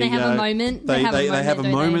 and they have a moment. They have a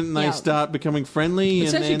don't moment, they? and they Yeah. start becoming friendly. It's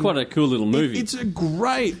and actually then quite a cool little movie. It's a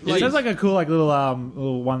great. It sounds like a cool, like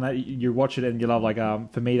little one that you watch it and you love. Like,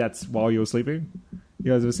 for me, that's While You Were Sleeping.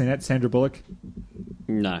 You guys ever seen that? Sandra Bullock.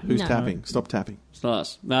 No. Who's No. tapping? Stop tapping. It's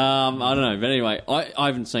nice. I don't know. But anyway, I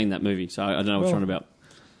haven't seen that movie, so I don't know what you're on about.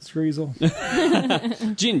 Screw you all.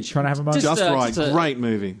 Ginge. Trying to have a moment. Just right. just a- Great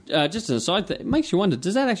movie. Just an aside, it makes you wonder: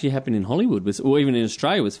 does that actually happen in Hollywood, or even in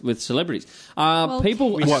Australia with celebrities?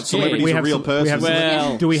 People, What, are scared. celebrities We a have real ce- we person? have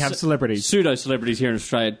Well, do we have celebrities? pseudo celebrities here in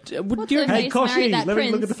Australia? Would What's you, her Hey, face Koshi, married that let me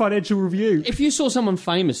look prince? at the financial review. if you saw someone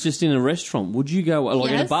famous just in a restaurant, would you go like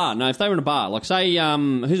in a Yes. bar? No, if they were in a bar, like say, who's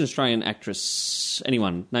an Australian actress?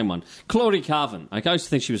 Anyone? Name one. Claudia Carvin. Okay, I used to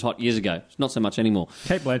think she was hot years ago. Not so much anymore.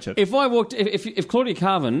 Kate Blanchett. If I walked, if Claudia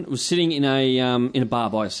Carvin was sitting in a bar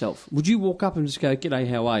by herself, would you walk up and just go, "G'day,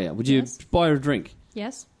 how are you?" Would you Yes. buy her a drink?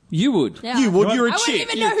 Yes. You would. Yeah. You would. What? You're a I wouldn't chick.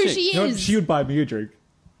 even know who chick. she You know, is. she would buy me a drink.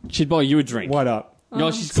 She'd buy you a drink. Why not?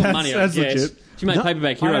 No, she's got Sounds- money. sounds I guess. legit. She made No,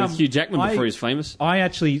 Paperback Hero I, with Hugh Jackman before I- he was famous. I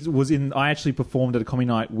actually performed at a comedy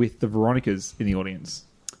night with the Veronicas in the audience.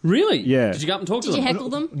 Really? Yeah. Did you go up and talk Did to you them? heckle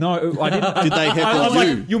them? No, I didn't. Did they I heckle was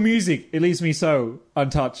you? like, your music, it leaves me so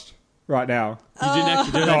untouched right now. You didn't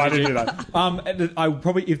actually do No, that. I did didn't you? do that. And I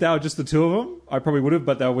probably, if they were just the two of them, I probably would have,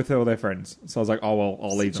 but they were with all their friends. So I was like, oh, well,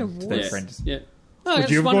 I'll leave Such them a to their Yeah. friends. Yeah. No, I Would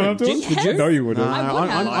was you have gone wondering, up to them? Ginge, would you? No, you wouldn't. I would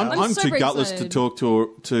have. I'm I'm so too gutless excited. to talk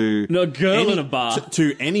to No, a girl any, in a bar.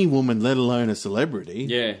 to any woman, let alone a celebrity.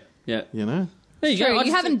 Yeah. Yeah. You know. There you True, go. I you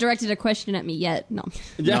just- haven't directed a question at me yet. No.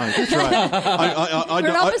 No, that's right. We're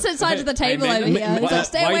on opposite sides of the table man, over here. why- So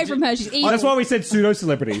stay why away did- from her. She's evil. That's why we said pseudo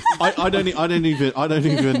celebrity. I don't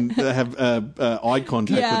even have eye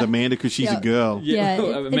contact Yeah. with Amanda because she's Yeah. a girl. Yeah,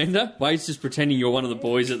 Amanda, Wade's just pretending you're one of the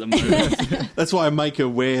boys at the moment. That's why I make her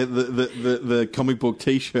wear the comic book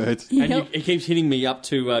T-shirt. And he keeps hitting me up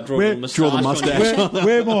to draw Where- the mustache. Draw the on mustache. you.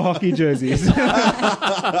 Wear more hockey jerseys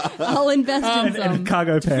I'll invest in and some.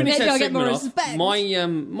 cargo pants. Finish Maybe that I'll get more segment off.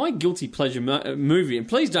 respect. My guilty pleasure movie, and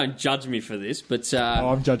please don't judge me for this, but Oh,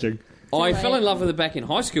 I'm judging. I Too fell late. in love with it back in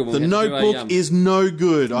high school. when The we had to do Notebook is no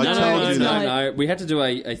good. I no, told no, you no, that. no. We had to do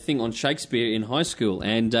a thing on Shakespeare in high school,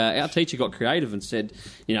 and our teacher got creative and said,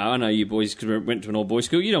 "You know, I know you boys because we went to an all-boys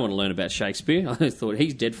school. You don't want to learn about Shakespeare." I thought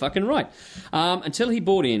he's dead fucking right. Until he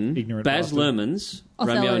brought in Ignorant Baz bastard. Luhrmann's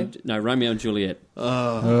Othello. Romeo and Juliet.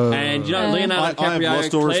 And you know, Leonardo I have DiCaprio,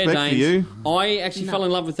 lost all Claire respect for Danes. you. I actually fell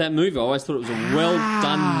in love with that movie. I always thought it was a well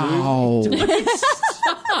done movie.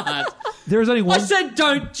 There is only I one. said,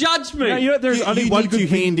 "Don't judge me." No, you know, there's You, only you one need good to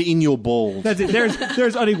thing. hand in your balls. That's it.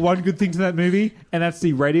 There's only one good thing to that movie, and that's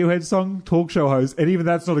the Radiohead song "Talk Show Host," and even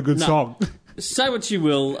that's not a good No. song. Say what you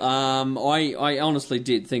will. I honestly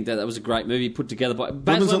did think that was a great movie put together by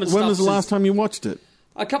Baz When Luhrmann. was the stuff last time you watched it?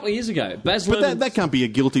 A couple of years ago. Baz But Luhrmann. that can't be a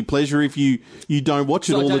guilty pleasure if you don't watch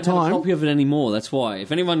it So all I don't the time. have a copy of it anymore. That's why.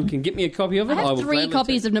 If anyone can get me a copy of it, I I have will 3 gladly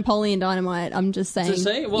copies take of Napoleon Dynamite. I'm just saying.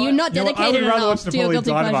 see? Well, You're not You know what, I would dedicated rather enough watch to your Napoleon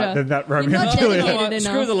guilty Dynamite pleasure. than that You're Romeo not and Juliet. dedicated it.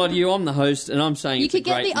 enough. Screw the lot of you. I'm the host, and I'm saying You it's a could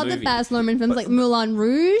get great the other movie. Baz Luhrmann films like Moulin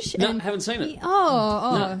Rouge. No, and haven't seen it.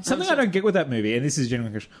 Oh. Something I don't get with that movie, and this is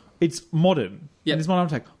genuine question. It's modern. Yep. And it's modern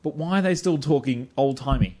uptake. But why are they still talking old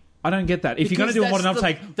timey? I don't get that. If you're going to Because do a modern that's the-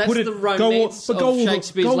 uptake, that's put it the go, romance but go of all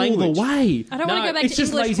Shakespeare's the, go language. all the way. I don't want No, to go back It's to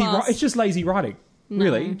just English lazy. class. It's just lazy writing.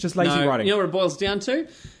 Really, just lazy No, writing. you know what it boils down to?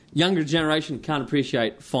 Younger generation can't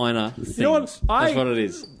appreciate finer things. know what? That's I- what it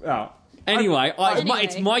is. Oh. Anyway, Anyway.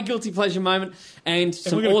 it's my guilty pleasure moment, and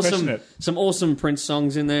we're gonna question it. some awesome Prince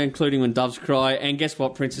songs in there, including "When Doves Cry." And guess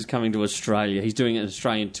what? Prince is coming to Australia. He's doing an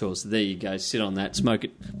Australian tour. So there you go. Sit on that, smoke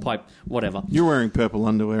it, pipe, whatever. You're wearing purple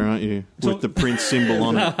underwear, aren't you? With the Prince symbol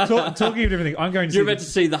on it. Talking of everything, I'm going to. You're see about to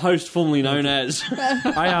see the host formerly known as.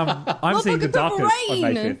 I'm Look, seeing look The at the Darkness on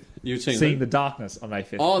May rain. 5th. You're seeing Seeing the Darkness on May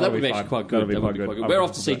 5th. Oh, that That'll would be fun. actually quite good. That'll be That would be quite good. I'm We're off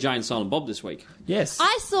looking to see for Jay and Silent Bob this week. that. Yes.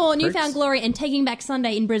 I saw Bricks. Newfound Glory and Taking Back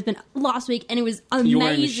Sunday in Brisbane last week, and it was You're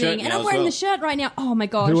wearing the amazing. shirt And now I'm as wearing well. the shirt right now. Oh my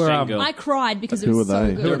gosh. Who are, Girl. I cried because it Who was are so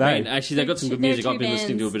they? good. Who are they? And actually, they've got some good They're music. two I've been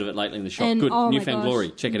listening to a bands. bit of it lately in the shop. And, Good. oh my Newfound gosh, Glory.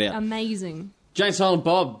 Check it out. Amazing. Jay and Silent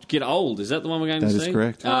Bob Get Old. Is that the one we're going to That see? is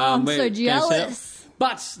correct. I'm we're so going to see that. jealous.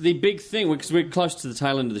 But the big thing, because we're close to the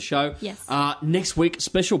tail end of the show, Yes. next week,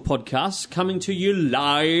 special podcast coming to you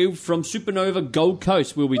live from Supernova Gold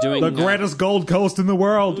Coast. We'll be doing... The greatest Gold Coast in the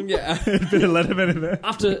world. Yeah. Bit of Letterman in there.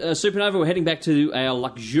 After Supernova, we're heading back to our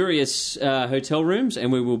luxurious hotel rooms,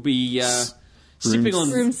 and we will be sipping on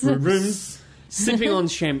Rooms. sipping on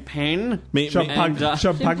champagne, Champagne. And,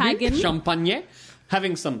 Champagne. champagne,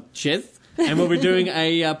 having some ches, and we'll be doing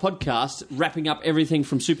a podcast wrapping up everything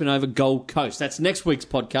from Supernova Gold Coast. That's next week's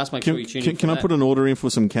podcast. Make sure you tune in. Can I put an order in for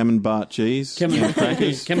some Camembert cheese?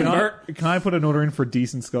 crackers? Can I put an order in for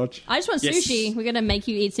decent scotch? I just want Yes. sushi. We're going to make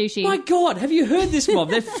you eat sushi. My God, have you heard this mob?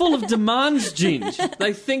 They're full of demands, Ginge.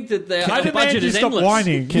 They think that their I demand budget you is stop endless.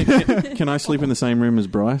 whining. Can I sleep in the same room as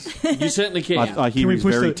Bryce? You certainly can. I hear he's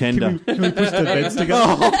very tender. Can we push the beds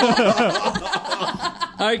together?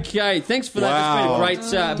 Okay, thanks for that. Wow.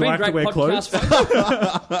 It's been a great, Do I have to wear podcast.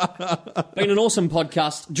 Been an awesome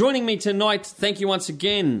podcast. Joining me tonight, thank you once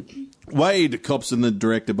again. Wade Copson, the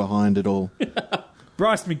director behind it all.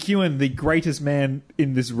 Bryce McEwen, the greatest man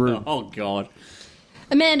in this room. Oh, God.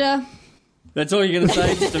 Amanda. That's all you're going to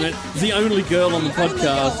say? Just a minute. The only girl on the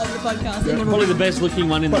podcast. Probably the best looking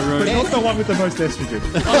one in the But room. not the one with the most estrogen.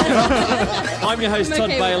 I'm your host, I'm Todd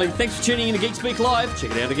okay Bailey. with Thanks for tuning in to Geek Speak Live.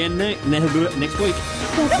 Check it out again next week.